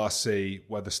the URC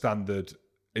where the standard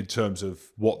in terms of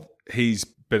what he's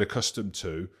been accustomed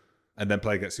to and then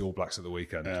play against the All Blacks at the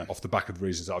weekend off the back of the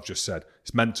reasons that I've just said.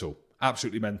 It's mental.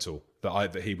 Absolutely mental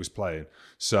that he was playing.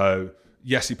 So,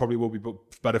 yes, he probably will be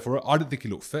better for it. I didn't think he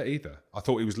looked fit either. I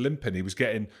thought he was limping. He was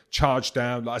getting charged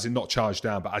down, as in not charged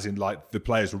down, but as in like the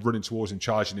players were running towards him,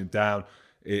 charging him down.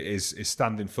 His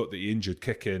standing foot that he injured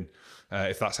kicking,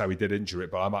 if that's how he did injure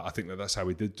it, but I think that's how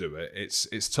he did do it.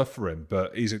 It's tough for him,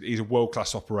 but he's a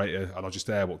world-class operator, and I'll just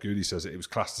air what Goodey says. It was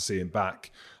class to see him back.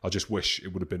 I just wish it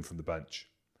would have been from the bench.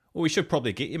 Well, we should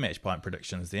probably get your match point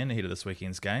predictions then ahead of this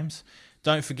weekend's games.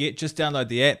 Don't forget, just download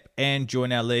the app and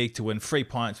join our league to win free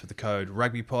pints with the code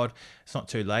RugbyPod. It's not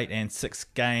too late, and 6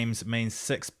 games means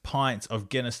 6 pints of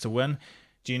Guinness to win.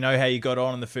 Do you know how you got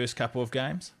on in the first couple of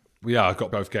games? Well, yeah, I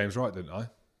got both games right, didn't I?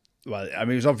 Well, I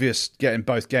mean, it was obvious getting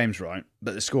both games right,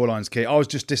 but the scoreline's key. I was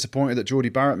just disappointed that Geordie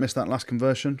Barrett missed that last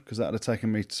conversion because that would have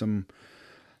taken me some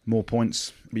more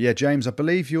points. But yeah, James, I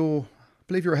believe you're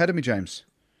ahead of me, James.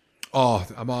 Oh,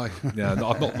 am I? Yeah,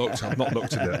 no, I've not looked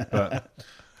at it, but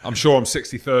I'm sure I'm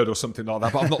 63rd or something like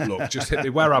that, but I've not looked. Just hit me.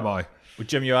 Where am I? Well,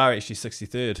 Jim, you are actually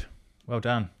 63rd. Well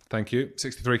done. Thank you.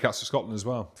 63 caps for Scotland as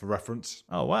well, for reference.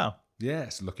 Oh, wow. Yeah,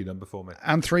 it's a lucky number for me.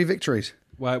 And 3 victories.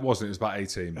 Well, it wasn't. It was about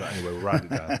 18, but anyway, we'll round it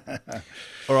down.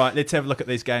 All right, let's have a look at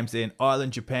these games then.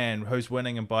 Ireland, Japan. Who's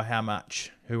winning and by how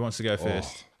much? Who wants to go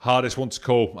first? Hardest one to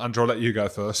call. Andrew, I'll let you go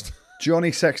first.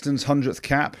 Johnny Sexton's 100th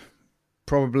cap,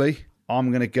 probably.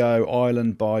 I'm going to go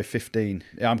Ireland by 15.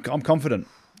 Yeah, I'm confident.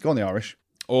 Go on the Irish.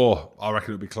 Oh, I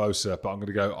reckon it'll be closer, but I'm going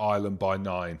to go Ireland by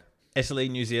 9. Italy,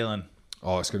 New Zealand.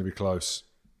 Oh, it's going to be close.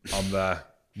 I'm there.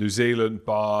 New Zealand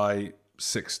by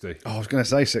 60. Oh, I was going to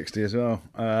say 60 as well.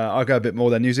 I'll go a bit more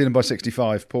there. New Zealand by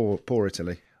 65. Poor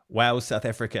Italy. Wales, South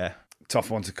Africa.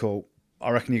 Tough one to call.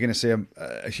 I reckon you're going to see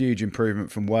a huge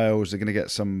improvement from Wales. They're going to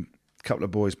get some couple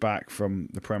of boys back from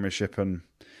the Premiership and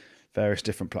various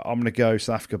different players. I'm going to go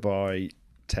South Africa by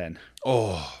 10.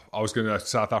 Oh, I was going to go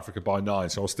South Africa by 9,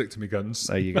 so I'll stick to my guns.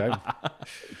 There you go.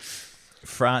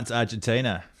 France,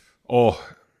 Argentina. Oh,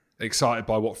 excited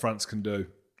by what France can do.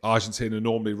 Argentina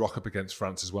normally rock up against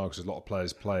France as well because there's a lot of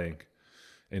players playing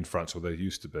in France, or they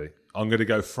used to be. I'm going to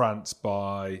go France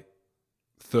by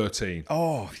 13.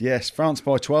 Oh, yes. France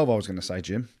by 12, I was going to say,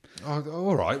 Jim. Oh,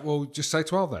 all right, well, just say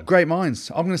 12 then. Great minds.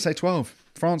 I'm going to say 12.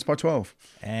 France by 12.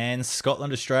 And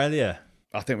Scotland, Australia.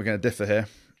 I think we're going to differ here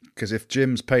because if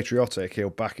Jim's patriotic,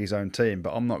 he'll back his own team,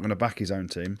 but I'm not going to back his own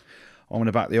team. I'm going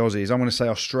to back the Aussies. I'm going to say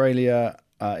Australia,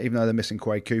 even though they're missing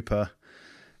Quade Cooper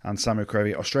and Samuel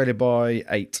Crowley. Australia by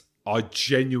 8. I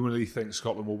genuinely think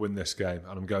Scotland will win this game,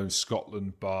 and I'm going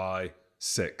Scotland by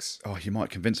 6. Oh, you might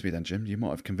convince me then, Jim. You might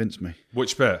have convinced me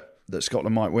Which bit? that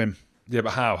Scotland might win. Yeah,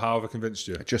 but how? How have I convinced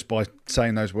you? Just by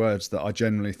saying those words that I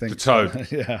genuinely think. The tone.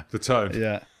 Yeah. The tone.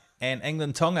 Yeah. And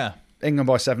England, Tonga. England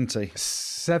by 70.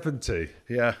 70.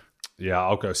 Yeah. Yeah,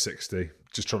 I'll go 60.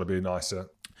 Just trying to be nicer.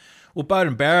 Well,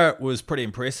 Beauden Barrett was pretty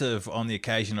impressive on the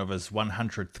occasion of his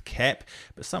 100th cap,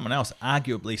 but someone else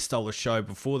arguably stole the show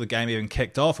before the game even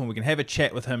kicked off, and we can have a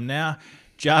chat with him now.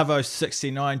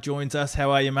 Jarvo69 joins us.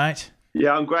 How are you, mate?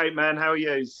 Yeah, I'm great, man. How are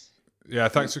you? Yeah,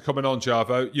 thanks for coming on,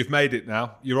 Jarvo. You've made it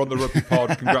now. You're on the Rugby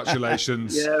Pod.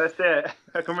 Congratulations. Yeah, that's it.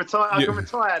 I can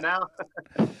retire now.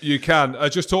 You can.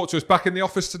 Just talk to us. Back in the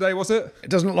office today, was it? It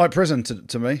doesn't look like prison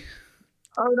to me.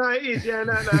 Oh, no, it is. Yeah,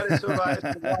 no, it's all right.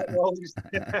 It's the white rolls.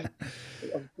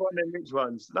 I'm one of them rich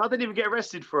ones. No, I didn't even get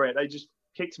arrested for it. They just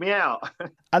kicked me out.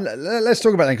 And let's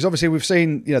talk about that because obviously we've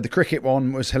seen, the cricket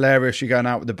one was hilarious. You're going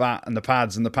out with the bat and the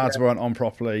pads weren't on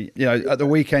properly. At the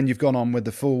weekend you've gone on with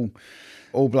the full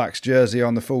All Blacks jersey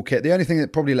on, the full kit. The only thing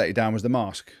that probably let you down was the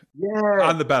mask. Yeah.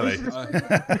 And the belly.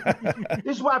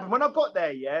 This is what happened. When I got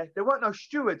there, there weren't no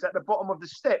stewards at the bottom of the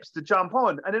steps to jump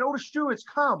on. And then all the stewards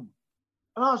come.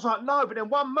 And I was like, no, but then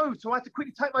one moved, so I had to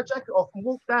quickly take my jacket off and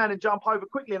walk down and jump over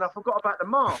quickly, and I forgot about the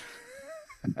mask.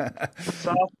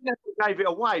 So I think that gave it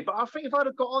away. But I think if I'd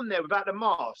have got on there without the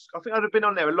mask, I think I'd have been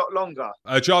on there a lot longer.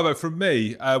 Jarvo, from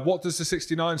me, what does the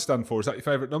 69 stand for? Is that your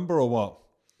favourite number or what?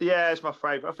 Yeah, it's my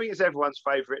favourite. I think it's everyone's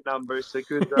favourite number. It's a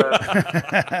good great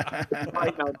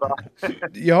number.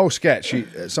 Your whole sketch,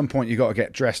 at some point you got to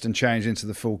get dressed and changed into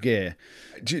the full gear.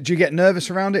 Do you get nervous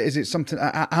around it? Is it something?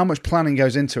 How much planning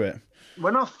goes into it?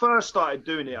 When I first started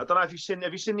doing it, I don't know if have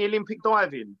you seen the Olympic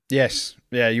diving? Yes.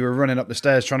 Yeah, you were running up the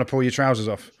stairs trying to pull your trousers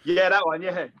off. Yeah, that one,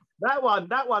 yeah. That one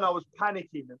I was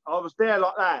panicking. I was there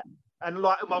like that. And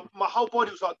like my whole body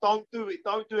was like, don't do it.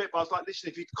 But I was like, listen,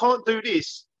 if you can't do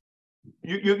this,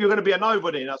 you're going to be a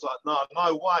nobody. And I was like,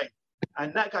 no way.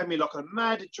 And that gave me like a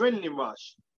mad adrenaline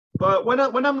rush. But when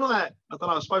I'm like, I don't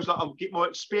know, I suppose like I'm getting more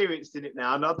experienced in it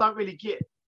now, and I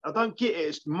don't get it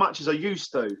as much as I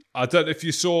used to. I don't know if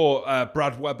you saw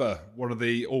Brad Webber, one of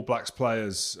the All Blacks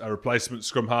players, a replacement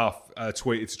scrum half,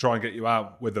 tweeted to try and get you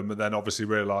out with them, and then obviously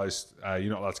realised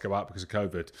you're not allowed to go out because of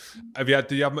COVID.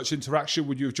 Do you have much interaction?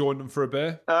 Would you have joined them for a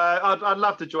beer? I'd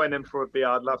love to join them for a beer.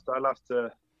 I'd love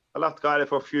to go there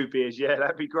for a few beers. Yeah,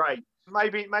 that'd be great.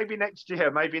 Maybe next year.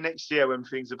 Maybe next year when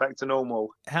things are back to normal.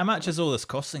 How much is all this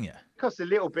costing you? It costs a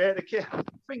little bit. I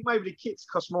think maybe the kits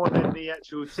cost more than the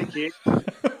actual ticket.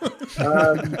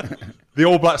 The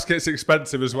All Blacks kit's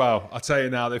expensive as well. I tell you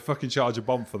now, they fucking charge a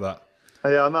bomb for that.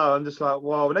 Yeah, I know. I'm just like,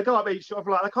 wow. They go up each. They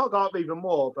can't go up even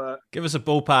more. But give us a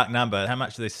ballpark number. How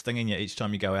much are they stinging you each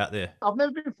time you go out there? I've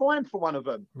never been fined for one of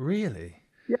them. Really?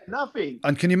 Yeah, nothing.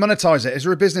 And can you monetize it? Is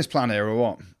there a business plan here or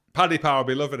what? Paddy Power will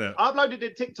be loving it. I uploaded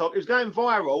it to TikTok. It was going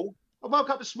viral. I woke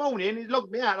up this morning, he logged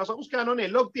me out. I was like, what's going on here?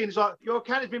 Logged in. He's like, your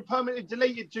account has been permanently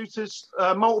deleted due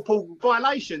to multiple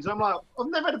violations. I'm like, I've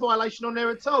never had a violation on there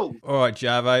at all. All right,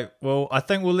 Jarvo. Well, I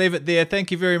think we'll leave it there. Thank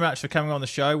you very much for coming on the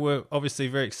show. We're obviously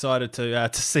very excited to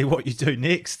see what you do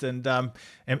next, and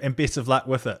best of luck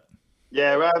with it.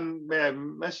 Yeah,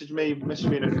 message me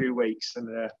in a few weeks, and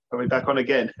I'll be back on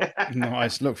again.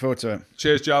 Nice. Look forward to it.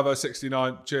 Cheers,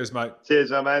 Jarvo69. Cheers, mate.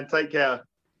 Cheers, man. Take care.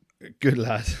 Good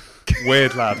lad.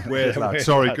 Weird lad. Weird lad. Weird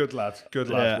Sorry, lad. good lad. Good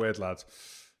lad. Yeah. Weird lad.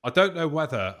 I don't know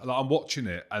whether I'm watching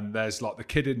it and there's like the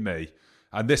kid in me,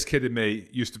 and this kid in me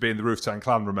used to be in the Roof Town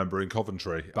Clan, remember, in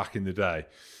Coventry back in the day.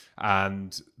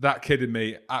 And that kid in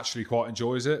me actually quite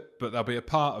enjoys it, but there'll be a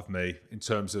part of me in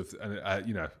terms of,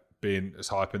 being as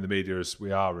hype in the media as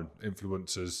we are and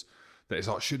influencers, that it's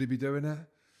like, should he be doing it?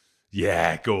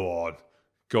 Yeah, go on.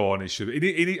 Go on, he should.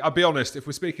 I'll be honest, if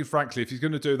we're speaking frankly, if he's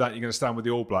going to do that, you're going to stand with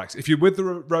the All Blacks. If you're with the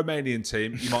Romanian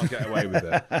team, you might get away with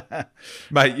it.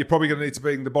 Mate, you're probably going to need to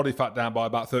bring the body fat down by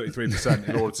about 33%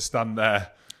 in order to stand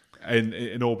there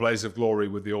in all blaze of glory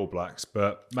with the All Blacks.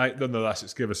 But, mate, nonetheless,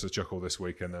 it's given us a chuckle this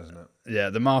weekend, hasn't it?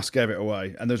 Yeah, the mask gave it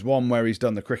away. And there's one where he's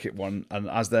done the cricket one, and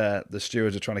as the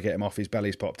stewards are trying to get him off, his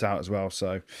belly's popped out as well.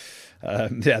 So,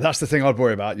 yeah, that's the thing I'd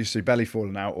worry about. You see belly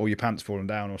falling out or your pants falling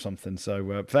down or something.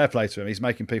 So, fair play to him. He's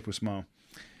making people smile.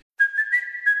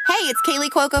 Hey, it's Kaylee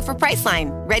Cuoco for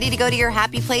Priceline. Ready to go to your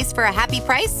happy place for a happy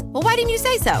price? Well, why didn't you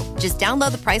say so? Just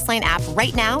download the Priceline app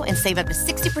right now and save up to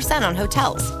 60% on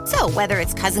hotels. So whether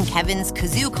it's Cousin Kevin's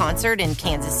Kazoo Concert in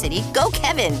Kansas City, go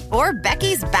Kevin, or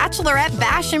Becky's Bachelorette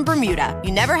Bash in Bermuda,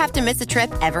 you never have to miss a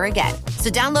trip ever again.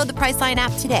 So download the Priceline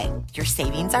app today. Your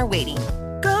savings are waiting.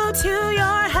 Go to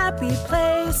your happy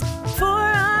place for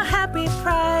a happy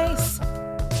price.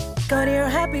 Go to your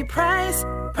happy price,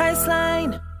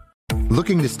 Priceline.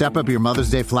 Looking to step up your Mother's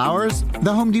Day flowers?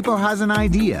 The Home Depot has an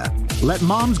idea. Let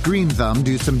Mom's Green Thumb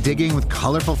do some digging with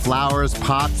colorful flowers,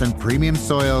 pots, and premium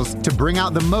soils to bring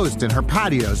out the most in her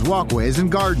patios, walkways,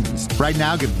 and gardens. Right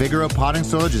now, get Vigoro potting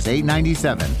soil just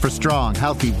 $8.97 for strong,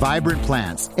 healthy, vibrant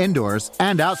plants, indoors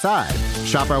and outside.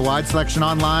 Shop our wide selection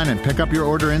online and pick up your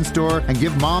order in-store and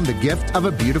give Mom the gift of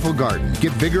a beautiful garden.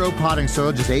 Get Vigoro potting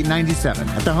soil just $8.97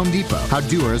 at the Home Depot. How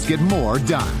doers get more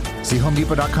done. See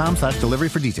homedepot.com/delivery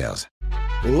for details.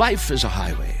 Life is a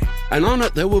highway, and on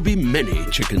it there will be many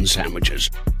chicken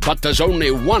sandwiches. But there's only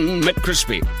one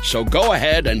McCrispy. So go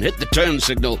ahead and hit the turn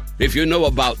signal if you know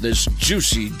about this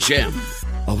juicy gem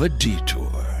of a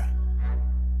detour.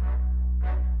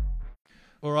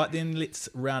 All right, then let's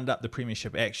round up the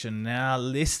premiership action now.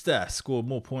 Leicester scored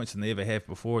more points than they ever have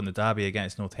before in the derby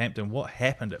against Northampton. What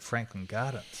happened at Franklin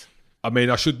Gardens? I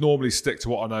mean, I should normally stick to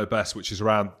what I know best, which is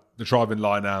around the driving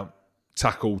line out,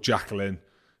 tackle, jackling,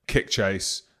 kick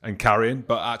chase and carrying,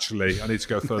 but actually I need to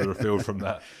go further afield from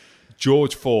that.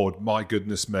 George Ford, my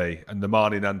goodness me, and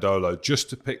Nemani Nandolo, just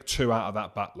to pick two out of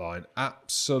that back line,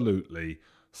 absolutely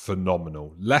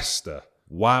phenomenal. Leicester,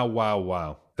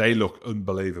 wow. They look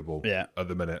unbelievable at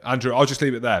the minute. Andrew, I'll just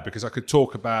leave it there because I could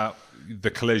talk about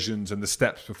the collisions and the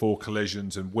steps before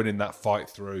collisions and winning that fight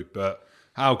through, but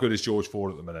how good is George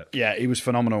Ford at the minute? Yeah, he was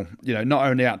phenomenal. You know, not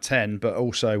only at 10, but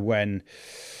also when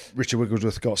Richard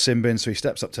Wigglesworth got sin bin, so he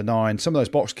steps up to 9. Some of those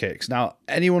box kicks. Now,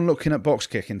 anyone looking at box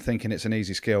kicking thinking it's an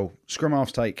easy skill, scrum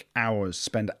halves take hours,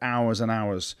 spend hours and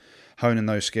hours honing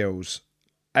those skills.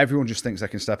 Everyone just thinks they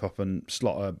can step up and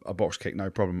slot a box kick, no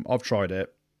problem. I've tried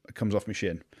it. It comes off my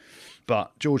shin.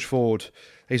 But George Ford,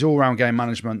 his all-round game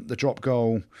management, the drop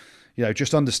goal, you know,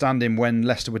 just understanding when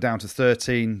Leicester were down to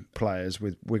 13 players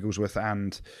with Wigglesworth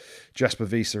and Jasper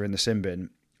Wiese in the sin bin,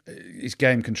 his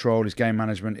game control, his game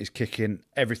management, his kicking,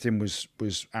 everything was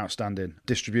outstanding.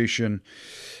 Distribution.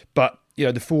 But, you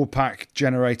know, the forward pack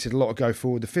generated a lot of go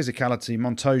forward. The physicality,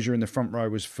 Montoya in the front row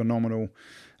was phenomenal.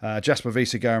 Jasper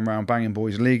Wiese going around banging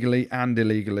boys legally and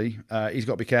illegally. He's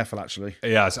got to be careful, actually.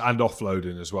 He has, and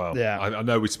offloading as well. Yeah. I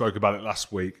know we spoke about it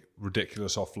last week.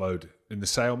 Ridiculous offload in the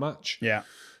Sale match. Yeah.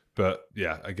 But,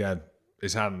 yeah, again,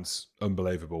 his hands,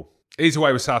 unbelievable. He's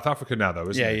away with South Africa now, though,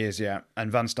 isn't he? Yeah, he is, yeah.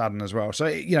 And Van Staden as well. So,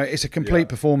 you know, it's a complete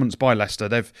performance by Leicester.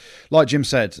 They've, like Jim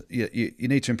said, you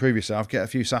need to improve yourself, get a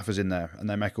few Saffers in there, and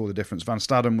they make all the difference. Van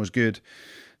Staden was good,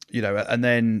 you know, and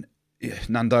then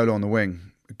Nandolo on the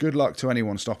wing. Good luck to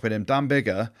anyone stopping him. Dan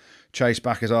Bigger chased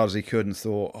back as hard as he could and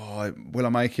thought, will I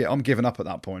make it? I'm giving up at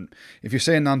that point. If you're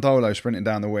seeing Nandolo sprinting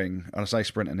down the wing, and I say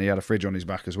sprinting, he had a fridge on his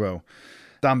back as well.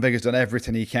 Dan Bigger's done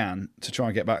everything he can to try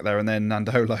and get back there, and then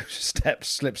Nandolo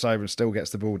slips over and still gets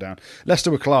the ball down.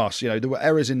 Leicester were class. You know, there were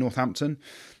errors in Northampton.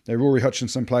 Rory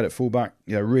Hutchinson played at fullback.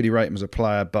 You know, really rate him as a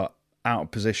player, but out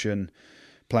of position,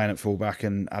 playing at fullback,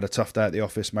 and had a tough day at the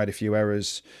office, made a few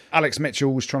errors. Alex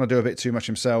Mitchell was trying to do a bit too much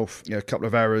himself. You know, a couple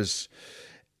of errors.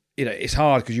 You know, it's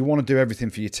hard because you want to do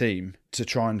everything for your team to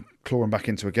try and claw them back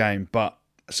into a game, but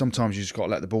sometimes you just got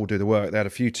to let the ball do the work. They had a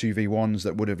few 2v1s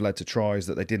that would have led to tries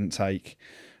that they didn't take.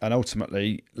 And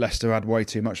ultimately, Leicester had way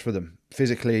too much for them.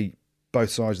 Physically, both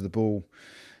sides of the ball,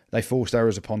 they forced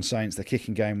errors upon Saints. Their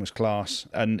kicking game was class.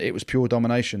 And it was pure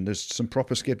domination. There's some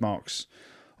proper skid marks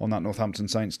on that Northampton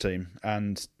Saints team.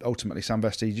 And ultimately, Sam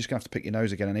Vesti, you're just going to have to pick your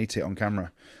nose again and eat it on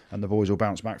camera. And the boys will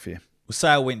bounce back for you. Well,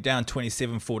 Sale went down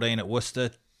 27-14 at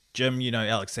Worcester. Jim, you know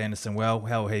Alex Anderson well.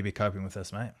 How will he be coping with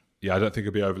this, mate? Yeah, I don't think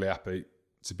he'll be overly happy,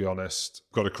 to be honest.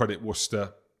 Got to credit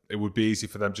Worcester. It would be easy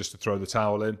for them just to throw the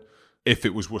towel in if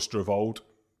it was Worcester of old.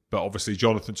 But obviously,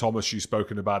 Jonathan Thomas, you've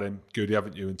spoken about him, Goodey,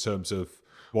 haven't you, in terms of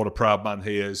what a proud man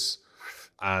he is.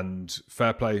 And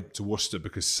fair play to Worcester,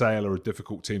 because Sale are a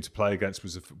difficult team to play against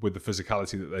with the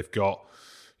physicality that they've got.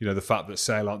 You know, the fact that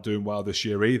Sale aren't doing well this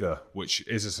year either, which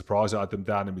is a surprise. I had them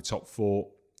down in my top 4.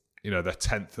 You know, they're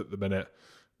 10th at the minute.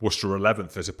 Worcester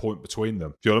 11th. There's a point between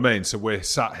them. Do you know what I mean? So I'm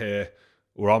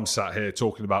sat here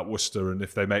talking about Worcester, and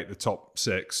if they make the top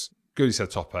 6, Goodey said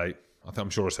top 8. I'm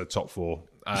sure I said top 4.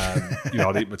 You know,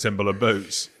 I'd eat my Timberland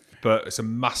boots. But it's a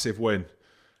massive win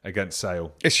against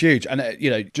Sale. It's huge. And,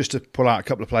 just to pull out a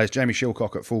couple of players, Jamie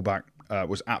Shilcock at fullback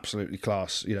was absolutely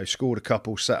class. You know, scored a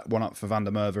couple, set one up for Van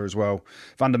der Merwe as well.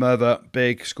 Van der Merwe,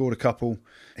 big, scored a couple.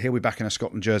 He'll be back in a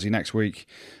Scotland jersey next week.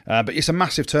 But it's a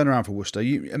massive turnaround for Worcester.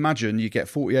 You imagine you get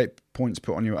 48 points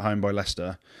put on you at home by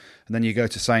Leicester, and then you go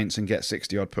to Saints and get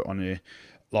 60-odd put on you.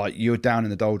 Like, you're down in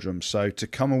the doldrums. So to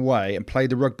come away and play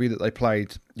the rugby that they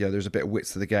played, there's a bit of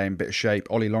width to the game, bit of shape.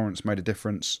 Ollie Lawrence made a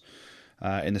difference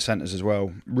in the centres as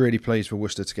well. Really pleased for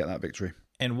Worcester to get that victory.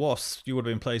 And Wasps, you would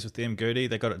have been pleased with them, Goodey.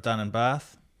 They got it done in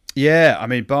Bath. Yeah, I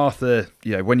mean, Bath,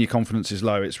 when your confidence is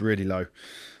low, it's really low.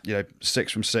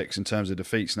 6 from 6 in terms of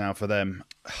defeats now for them.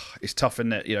 It's tough,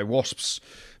 isn't it? Wasps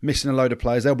missing a load of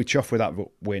players. They'll be chuffed with that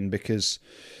win, because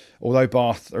although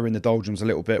Bath are in the doldrums a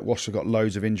little bit, Wasps have got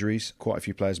loads of injuries, quite a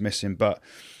few players missing. But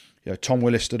Tom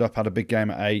Willis stood up, had a big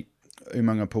game at 8.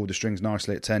 Umunga pulled the strings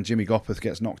nicely at 10. Jimmy Gopperth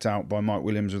gets knocked out by Mike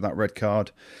Williams with that red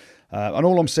card. And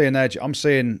all I'm seeing there, I'm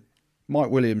seeing Mike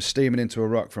Williams steaming into a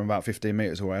ruck from about 15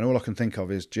 metres away, and all I can think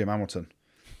of is Jim Hamilton.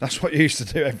 That's what you used to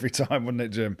do every time, wouldn't it,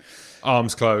 Jim?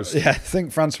 Arms closed. Yeah,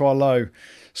 think Francois Lowe,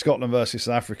 Scotland versus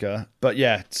South Africa. But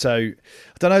yeah, so I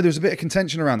don't know, there was a bit of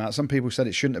contention around that. Some people said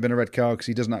it shouldn't have been a red card because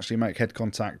he doesn't actually make head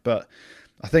contact. But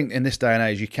I think in this day and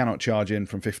age, you cannot charge in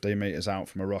from 15 metres out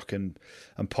from a ruck and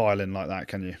pile in like that,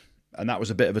 can you? And that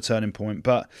was a bit of a turning point.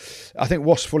 But I think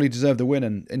Wasps fully deserved the win,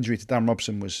 and injury to Dan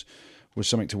Robson was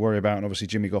something to worry about, and obviously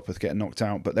Jimmy Gopperth getting knocked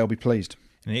out, but they'll be pleased.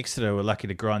 And Exeter were lucky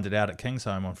to grind it out at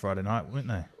Kingsholm on Friday night, weren't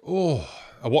they? Oh,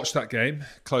 I watched that game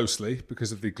closely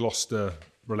because of the Gloucester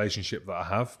relationship that I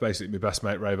have. Basically, my best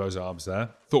mate Ravo's arms there.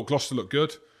 Thought Gloucester looked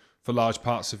good for large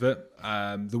parts of it.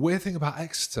 The weird thing about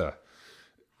Exeter,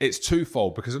 it's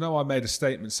twofold, because I know I made a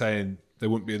statement saying they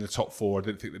wouldn't be in the top 4. I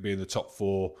didn't think they'd be in the top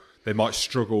 4. They might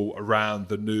struggle around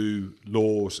the new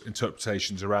laws,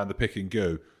 interpretations around the pick and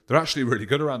go. They're actually really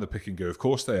good around the pick and go. Of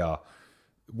course they are.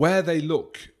 Where they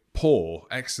look poor,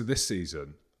 Exeter this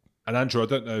season, and Andrew, I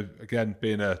don't know, again,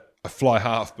 being a fly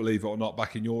half, believe it or not,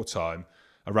 back in your time,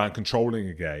 around controlling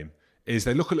a game, is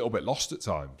they look a little bit lost at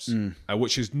times,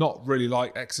 which is not really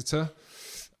like Exeter.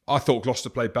 I thought Gloucester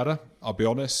played better, I'll be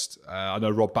honest. I know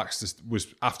Rob Baxter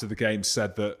was, after the game,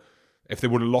 said that if they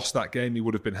would have lost that game, he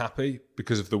would have been happy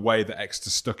because of the way that Exeter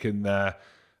stuck in there.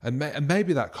 And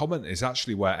maybe that comment is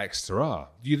actually where Exeter are.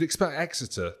 You'd expect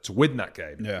Exeter to win that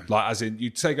game. Yeah. Like, as in,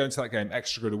 you'd say going to that game,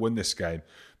 Exeter going to win this game.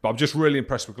 But I'm just really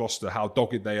impressed with Gloucester, how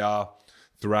dogged they are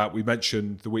throughout. We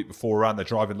mentioned the week before around their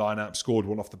driving line-up, scored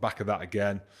one off the back of that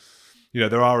again.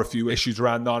 There are a few issues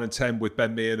around 9 and 10 with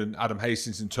Ben Meehan and Adam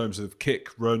Hastings in terms of kick,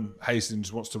 run.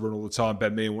 Hastings wants to run all the time.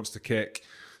 Ben Meehan wants to kick.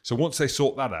 So once they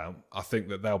sort that out, I think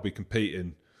that they'll be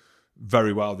competing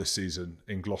very well this season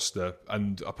in Gloucester.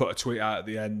 And I put a tweet out at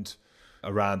the end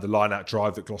around the line-out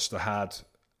drive that Gloucester had,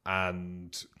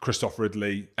 and Christoph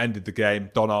Ridley ended the game.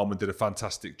 Don Almond did a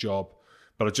fantastic job.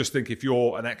 But I just think if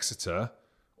you're an Exeter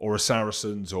or a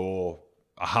Saracens or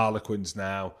a Harlequins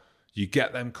now, you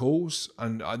get them calls.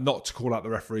 And not to call out the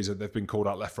referees, they've been called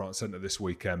out left, right and centre this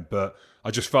weekend, but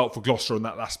I just felt for Gloucester on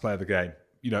that last play of the game.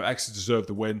 Exeter deserved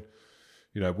the win.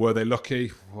 Were they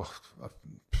lucky? Well,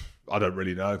 I don't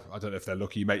really know. I don't know if they're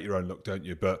lucky. You make your own luck, don't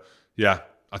you? But yeah,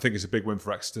 I think it's a big win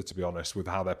for Exeter, to be honest, with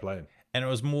how they're playing. And it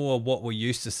was more what we're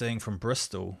used to seeing from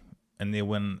Bristol in their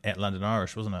win at London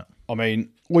Irish, wasn't it? I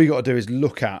mean, all you got to do is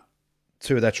look at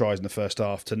 2 of their tries in the first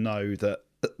half to know that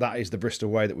that is the Bristol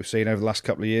way that we've seen over the last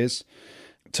couple of years.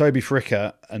 Toby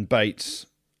Fricker and Bates,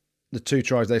 the 2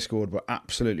 tries they scored were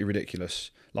absolutely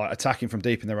ridiculous. Like, attacking from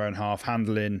deep in their own half,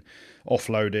 handling,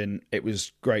 offloading. It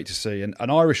was great to see. And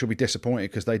Irish will be disappointed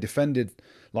because they defended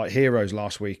like heroes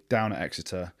last week down at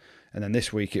Exeter. And then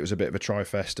this week it was a bit of a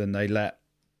tri-fest and they let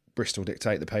Bristol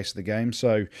dictate the pace of the game.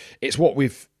 So it's what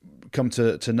we've come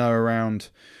to know around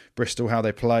Bristol, how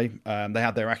they play. They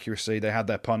had their accuracy, they had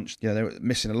their punch. They were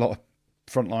missing a lot of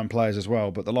frontline players as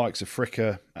well. But the likes of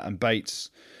Fricker and Bates,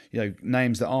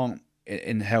 names that aren't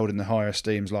held in the higher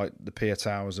esteems like the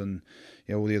Piatows and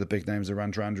all the other big names, the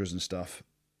Randrandras and stuff.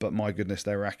 But my goodness,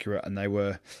 they were accurate, and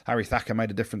Harry Thacker made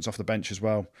a difference off the bench as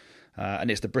well. And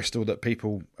it's the Bristol that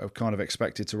people have kind of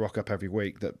expected to rock up every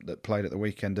week that played at the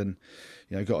weekend and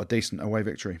got a decent away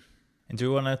victory. And do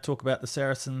we want to talk about the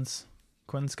Saracens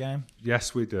Quinn's game?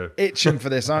 Yes, we do. Itching for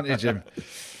this, aren't you, Jim?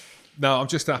 No, I'm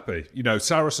just happy. You know,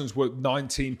 Saracens were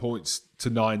 19 points to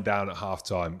 9 down at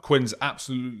half-time. Quinn's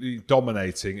absolutely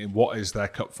dominating in what is their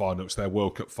cup final. It's their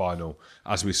World Cup final,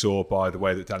 as we saw by the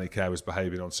way that Danny Kerr was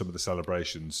behaving on some of the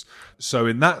celebrations. So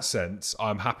in that sense,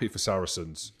 I'm happy for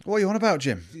Saracens. What are you on about,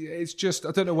 Jim? It's just,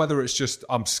 I don't know whether it's just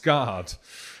I'm scarred.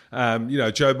 You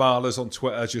know, Joe Marler's on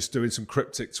Twitter just doing some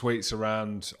cryptic tweets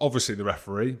around, obviously, the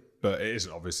referee. But it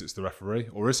isn't obvious it's the referee,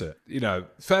 or is it? You know,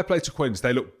 fair play to Quins.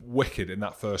 They looked wicked in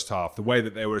that first half. The way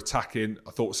that they were attacking, I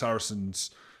thought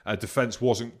Saracens' defence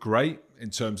wasn't great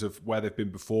in terms of where they've been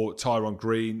before. Tyrone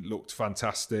Green looked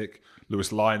fantastic.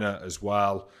 Lewis Liner as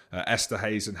well. Esther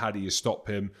Hazen, how do you stop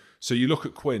him? So you look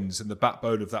at Quins and the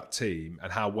backbone of that team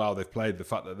and how well they've played, the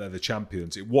fact that they're the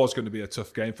champions. It was going to be a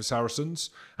tough game for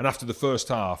Saracens. And after the first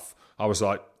half, I was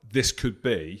like, this could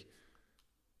be,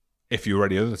 if you were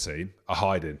any other team, a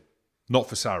hiding. Not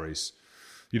for Sarries.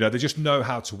 You know, they just know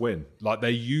how to win. Like, they're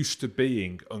used to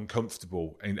being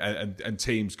uncomfortable and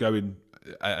teams going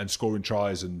and scoring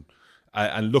tries and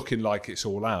looking like it's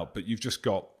all out. But you've just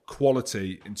got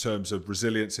quality in terms of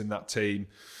resilience in that team.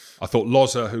 I thought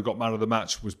Loza, who got man of the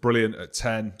match, was brilliant at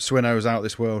 10. Swinno was out of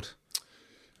this world.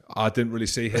 I didn't really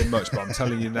see him much, but I'm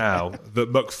telling you now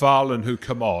that McFarlane, who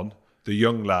come on, the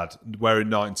young lad wearing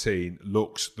 19,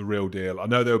 looks the real deal. I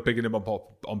know they were bigging him up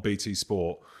on BT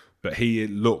Sport, but he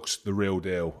looks the real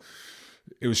deal.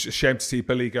 It was a shame to see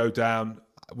Billy go down.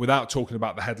 Without talking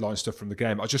about the headline stuff from the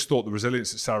game, I just thought the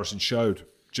resilience that Saracen showed,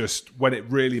 just when it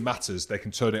really matters, they can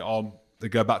turn it on. They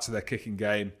go back to their kicking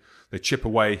game. They chip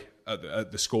away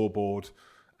at the scoreboard.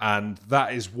 And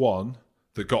that is one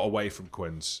that got away from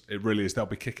Quins. It really is. They'll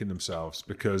be kicking themselves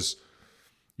because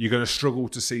you're going to struggle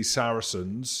to see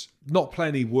Saracens not play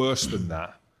any worse than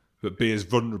that, but be as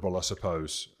vulnerable, I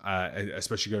suppose,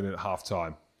 especially going in at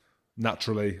half-time.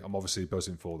 Naturally, I'm obviously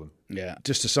buzzing for them. Yeah,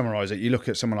 just to summarise it, you look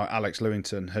at someone like Alex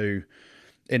Lewington, who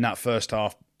in that first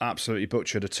half absolutely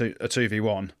butchered a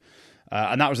 2v1.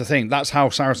 And that was the thing. That's how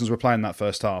Saracens were playing that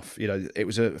first half. You know, it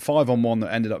was a 5-on-1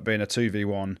 that ended up being a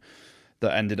 2v1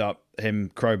 that ended up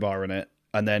him crowbarring it.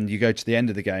 And then you go to the end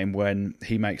of the game when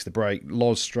he makes the break.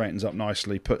 Loz straightens up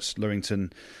nicely, puts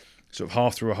Lewington sort of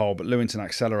half through a hole, but Lewington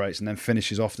accelerates and then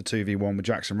finishes off the 2v1 with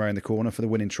Jackson Ray in the corner for the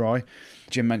winning try.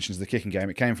 Jim mentions the kicking game.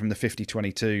 It came from the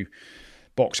 50-22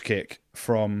 box kick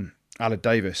from Aled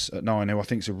Davis at 9, who I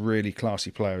think is a really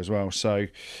classy player as well. So,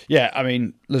 yeah, I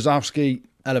mean, Lazowski,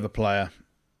 hell of a player.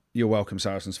 You're welcome,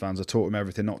 Saracens fans. I taught him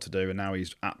everything not to do, and now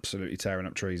he's absolutely tearing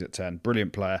up trees at 10.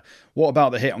 Brilliant player. What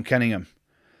about the hit on Kenningham?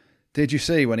 Did you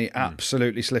see when he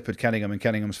absolutely slippered Kenningham in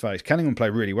Kenningham's face? Kenningham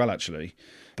played really well, actually.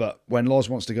 But when Loz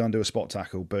wants to go and do a spot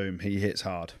tackle, boom, he hits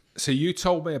hard. So you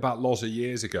told me about Loza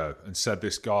years ago and said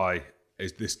this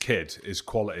kid is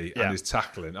quality and is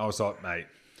tackling. I was like, mate,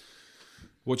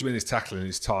 what do you mean he's tackling?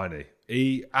 He's tiny.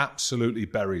 He absolutely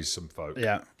buries some folk.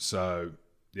 Yeah. So,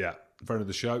 yeah, friend of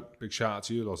the show, big shout out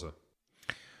to you, Loza.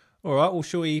 All right, well,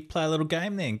 shall we play a little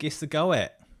game then? Guess the go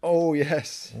at. Oh,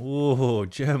 yes. Oh,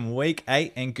 Jim, week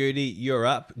 8 and Goodey, you're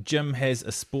up. Jim has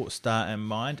a sports star in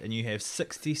mind and you have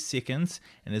 60 seconds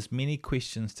and as many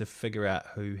questions to figure out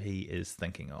who he is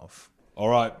thinking of. All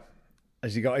right.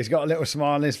 He's got a little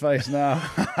smile on his face now.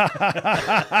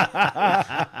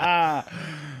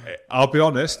 I'll be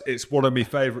honest, it's one of my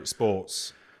favourite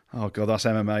sports. Oh, God, that's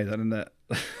MMA then, isn't it?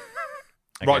 Okay.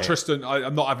 Right, Tristan,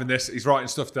 I'm not having this. He's writing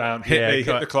stuff down. Hit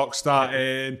the clock,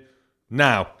 starting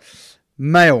now.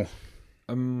 Male.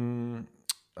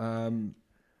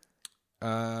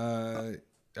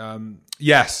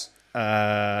 Yes.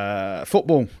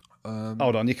 Football.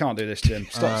 Hold on, you can't do this, Jim.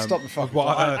 Stop the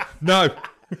fucking no.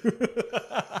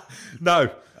 No.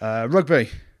 Rugby.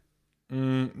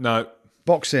 No.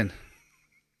 Boxing.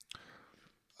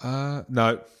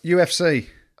 No. UFC.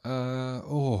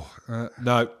 No.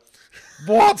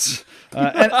 What?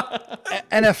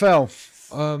 NFL.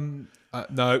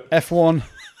 No. F1.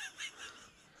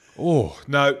 Oh,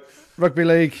 no. Rugby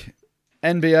league.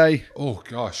 NBA. Oh,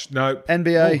 gosh. No.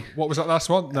 NBA. Oh, what was that last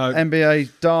one? No. NBA.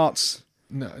 Darts.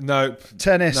 No.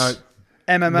 Tennis. No.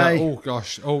 MMA. No. Oh,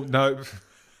 gosh. Oh, no.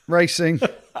 Racing.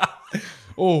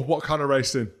 Oh, what kind of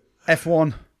racing?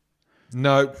 F1.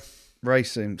 No.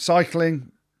 Racing.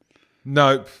 Cycling.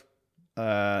 No.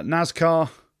 NASCAR.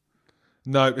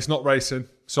 No, it's not racing.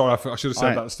 Sorry, I should have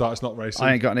said that at the start. It's not racing.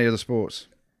 I ain't got any other sports.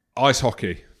 Ice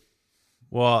hockey.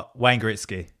 What? Wayne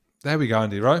Gretzky. There we go,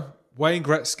 Andy, right? Wayne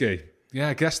Gretzky.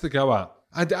 Yeah, guess the go at.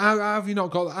 And how have you not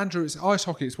got that, Andrew? It's ice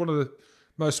hockey. It's one of the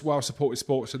most well-supported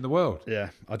sports in the world. Yeah,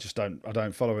 I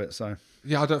don't follow it, so.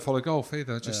 Yeah, I don't follow golf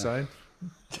either, just saying.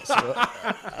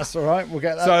 That's all right. We'll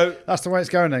get that. So that's the way it's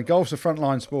going then. Golf's a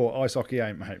frontline sport. Ice hockey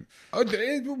ain't, mate.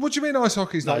 what do you mean ice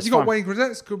hockey's No, not? it's You got fine. Wayne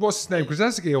Gretzky. What's his name?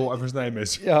 Gretzky or whatever his name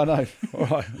is. Yeah, I know. All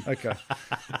right. Okay.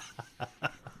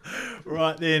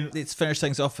 Right then, let's finish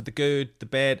things off with the good, the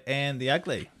bad, and the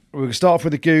ugly. We're going to start off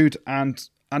with the good. And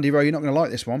Andy Rowe, you're not going to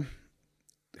like this one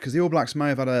because the All Blacks may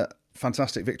have had a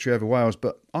fantastic victory over Wales,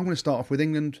 but I'm going to start off with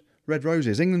England Red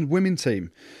Roses, England women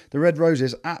team. The Red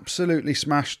Roses absolutely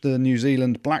smashed the New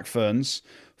Zealand Black Ferns,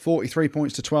 43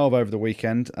 points to 12 over the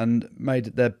weekend, and made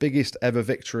their biggest ever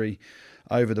victory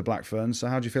over the Black Ferns. So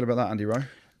how do you feel about that, Andy Rowe?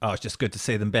 Oh, it's just good to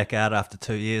see them back out after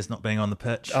 2 years not being on the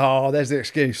pitch. Oh, there's the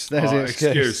excuse. There's the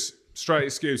excuse. Straight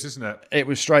excuse, isn't it? It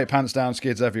was straight pants down,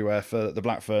 skids everywhere for the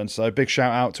Black Ferns. So big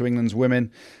shout out to England's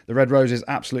women. The Red Roses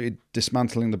absolutely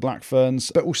dismantling the Black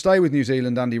Ferns. But we'll stay with New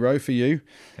Zealand, Andy Rowe, for you.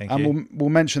 Thank you. We'll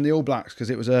mention the All Blacks because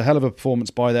it was a hell of a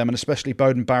performance by them, and especially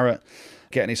Beauden Barrett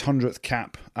getting his 100th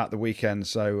cap at the weekend.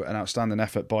 So an outstanding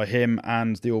effort by him,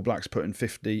 and the All Blacks putting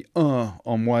 50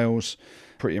 on Wales.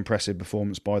 Pretty impressive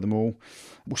performance by them all.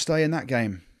 We'll stay in that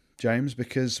game, James,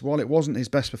 because while it wasn't his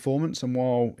best performance and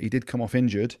while he did come off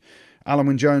injured, Alan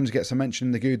Wynne-Jones gets a mention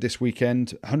in the good this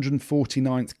weekend.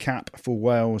 149th cap for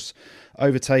Wales,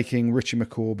 overtaking Richie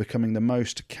McCaw, becoming the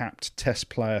most capped Test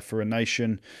player for a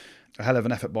nation. A hell of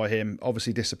an effort by him.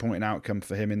 Obviously disappointing outcome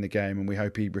for him in the game, and we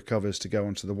hope he recovers to go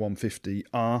on to the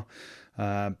 150R.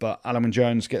 But Alan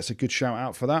Wynne-Jones gets a good shout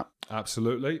out for that.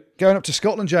 Absolutely. Going up to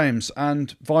Scotland, James,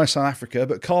 and via South Africa,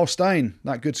 but Carl Steyn,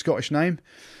 that good Scottish name,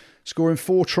 scoring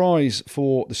 4 tries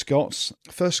for the Scots.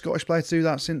 First Scottish player to do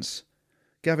that since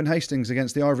Gavin Hastings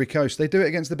against the Ivory Coast. They do it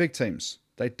against the big teams.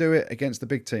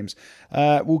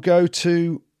 We'll go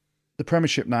to the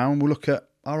Premiership now, and we'll look at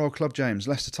our old club, James,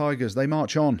 Leicester Tigers. They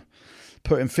march on,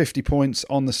 putting 50 points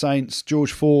on the Saints.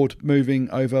 George Ford moving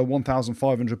over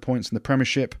 1,500 points in the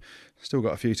Premiership. Still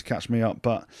got a few to catch me up,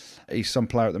 but he's some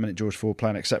player at the minute, George Ford,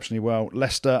 playing exceptionally well.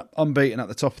 Leicester unbeaten at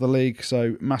the top of the league,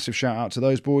 so massive shout out to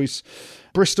those boys.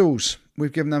 Bristol's,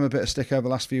 we've given them a bit of stick over the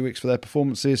last few weeks for their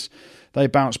performances. They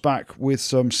bounced back with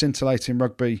some scintillating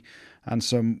rugby and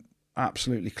some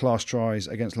absolutely class tries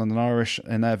against London Irish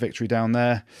in their victory down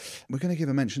there. We're going to give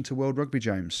a mention to World Rugby,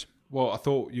 James. Well, I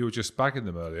thought you were just bagging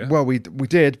them earlier. Well, we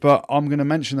did, but I'm going to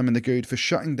mention them in the good for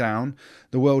shutting down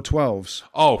the World 12s.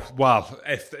 Oh, well,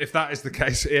 if that is the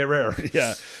case, here.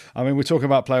 Yeah. I mean, we're talking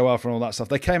about play well and all that stuff.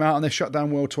 They came out and they shut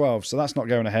down World 12, so that's not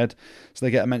going ahead. So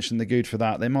they get a mention in the good for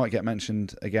that. They might get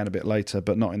mentioned again a bit later,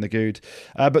 but not in the good.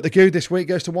 But the good this week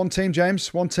goes to one team,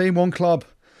 James. One team, one club.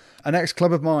 An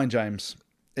ex-club of mine, James.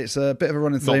 It's a bit of a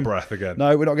running theme. Not Breath again.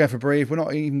 No, we're not going for Breathe. We're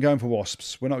not even going for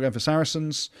Wasps. We're not going for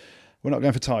Saracens. We're not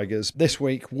going for Tigers. This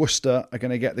week, Worcester are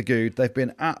going to get the good. They've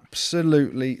been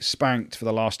absolutely spanked for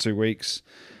the last 2 weeks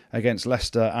against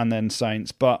Leicester and then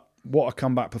Saints. But what a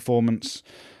comeback performance.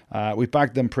 We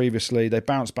bagged them previously. They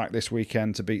bounced back this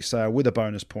weekend to beat Sale with a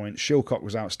bonus point. Shilcock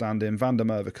was outstanding. Van der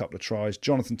Merwe a couple of tries.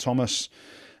 Jonathan Thomas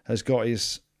has got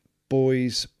his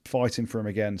boys fighting for him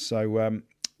again. So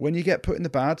when you get put in the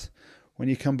bad, when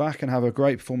you come back and have a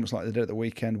great performance like they did at the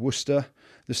weekend, Worcester,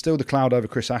 there's still the cloud over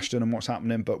Chris Ashton and what's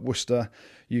happening, but Worcester,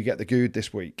 you get the good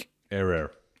this week. Here.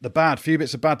 The bad, few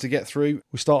bits of bad to get through.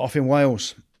 We start off in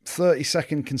Wales.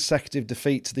 32nd consecutive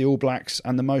defeat to the All Blacks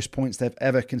and the most points they've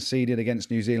ever conceded against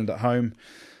New Zealand at home.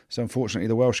 So unfortunately,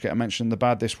 the Welsh get a mention in the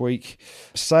bad this week.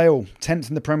 Sale, 10th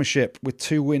in the Premiership with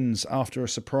 2 wins after a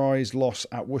surprise loss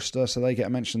at Worcester, so they get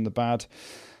a mention in the bad.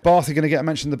 Bath are going to get a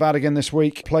mention in the bad again this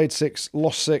week. Played 6,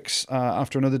 lost 6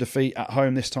 after another defeat at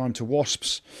home, this time to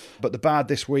Wasps. But the bad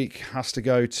this week has to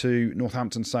go to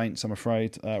Northampton Saints, I'm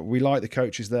afraid. We like the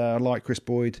coaches there. I like Chris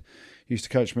Boyd. He used to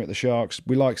coach me at the Sharks.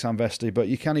 We like Sam Vesti, but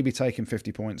you can't be taking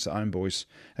 50 points at home, boys,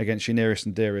 against your nearest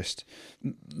and dearest.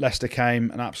 Leicester came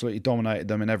and absolutely dominated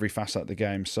them in every facet of the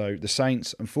game. So the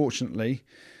Saints, unfortunately,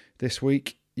 this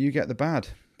week, you get the bad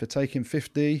for taking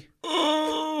 50.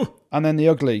 And then the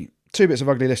ugly. 2 bits of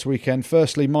ugly this weekend.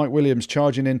 Firstly, Mike Williams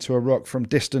charging into a ruck from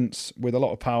distance with a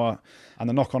lot of power, and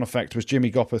the knock-on effect was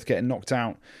Jimmy Gopperth getting knocked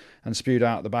out and spewed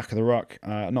out the back of the ruck.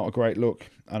 Not a great look,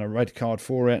 and a red card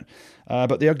for it.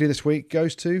 But the ugly this week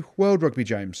goes to World Rugby,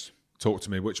 James. Talk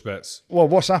to me, which bets? Well,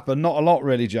 what's happened? Not a lot,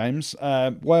 really, James.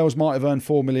 Wales might have earned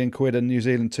 £4 million and New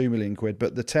Zealand £2 million,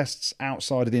 but the tests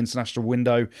outside of the international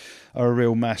window are a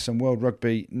real mess, and World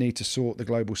Rugby need to sort the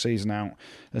global season out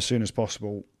as soon as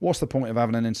possible. What's the point of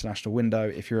having an international window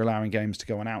if you're allowing games to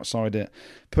go on outside it,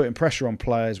 putting pressure on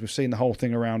players? We've seen the whole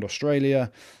thing around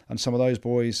Australia and some of those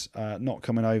boys not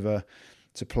coming over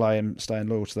to play and staying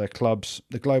loyal to their clubs.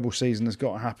 The global season has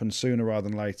got to happen sooner rather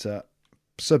than later.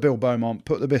 Sir Bill Beaumont,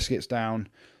 put the biscuits down,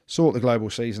 sort the global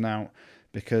season out,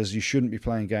 because you shouldn't be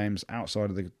playing games outside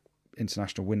of the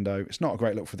international window. It's not a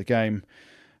great look for the game,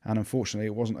 and unfortunately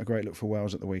it wasn't a great look for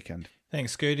Wales at the weekend.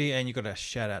 Thanks, Goodey, and you've got a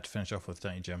shout-out to finish off with,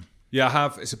 don't you, Jim? Yeah, I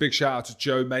have. It's a big shout out to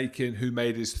Joe Makin, who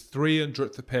made his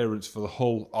 300th appearance for the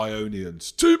Hull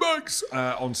Ionians. T-Bags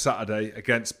on Saturday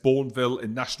against Bourneville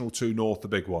in National 2 North, the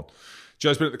big one.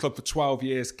 Joe's been at the club for 12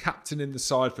 years, captaining the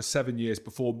side for 7 years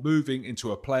before moving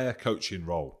into a player coaching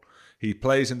role. He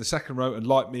plays in the second row, and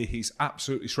like me, he's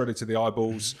absolutely shredded to the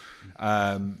eyeballs.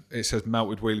 It says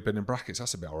melted wheelie bin in brackets.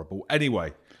 That's a bit horrible.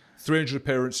 Anyway, 300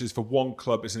 appearances for one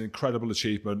club is an incredible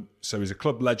achievement. So he's a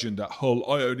club legend at Hull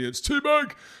Ionians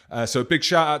T-Bag. So a big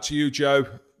shout out to you, Joe.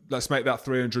 Let's make that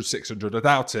 300, 600. I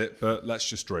doubt it, but let's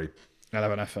just dream. I'll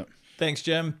have an effort. Thanks,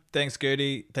 Jim. Thanks,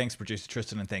 Goodey. Thanks, producer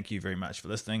Tristan, and thank you very much for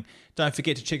listening. Don't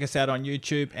forget to check us out on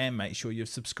YouTube and make sure you've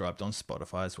subscribed on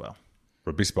Spotify as well.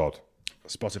 Rugby Spod.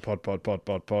 Spotted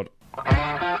pod.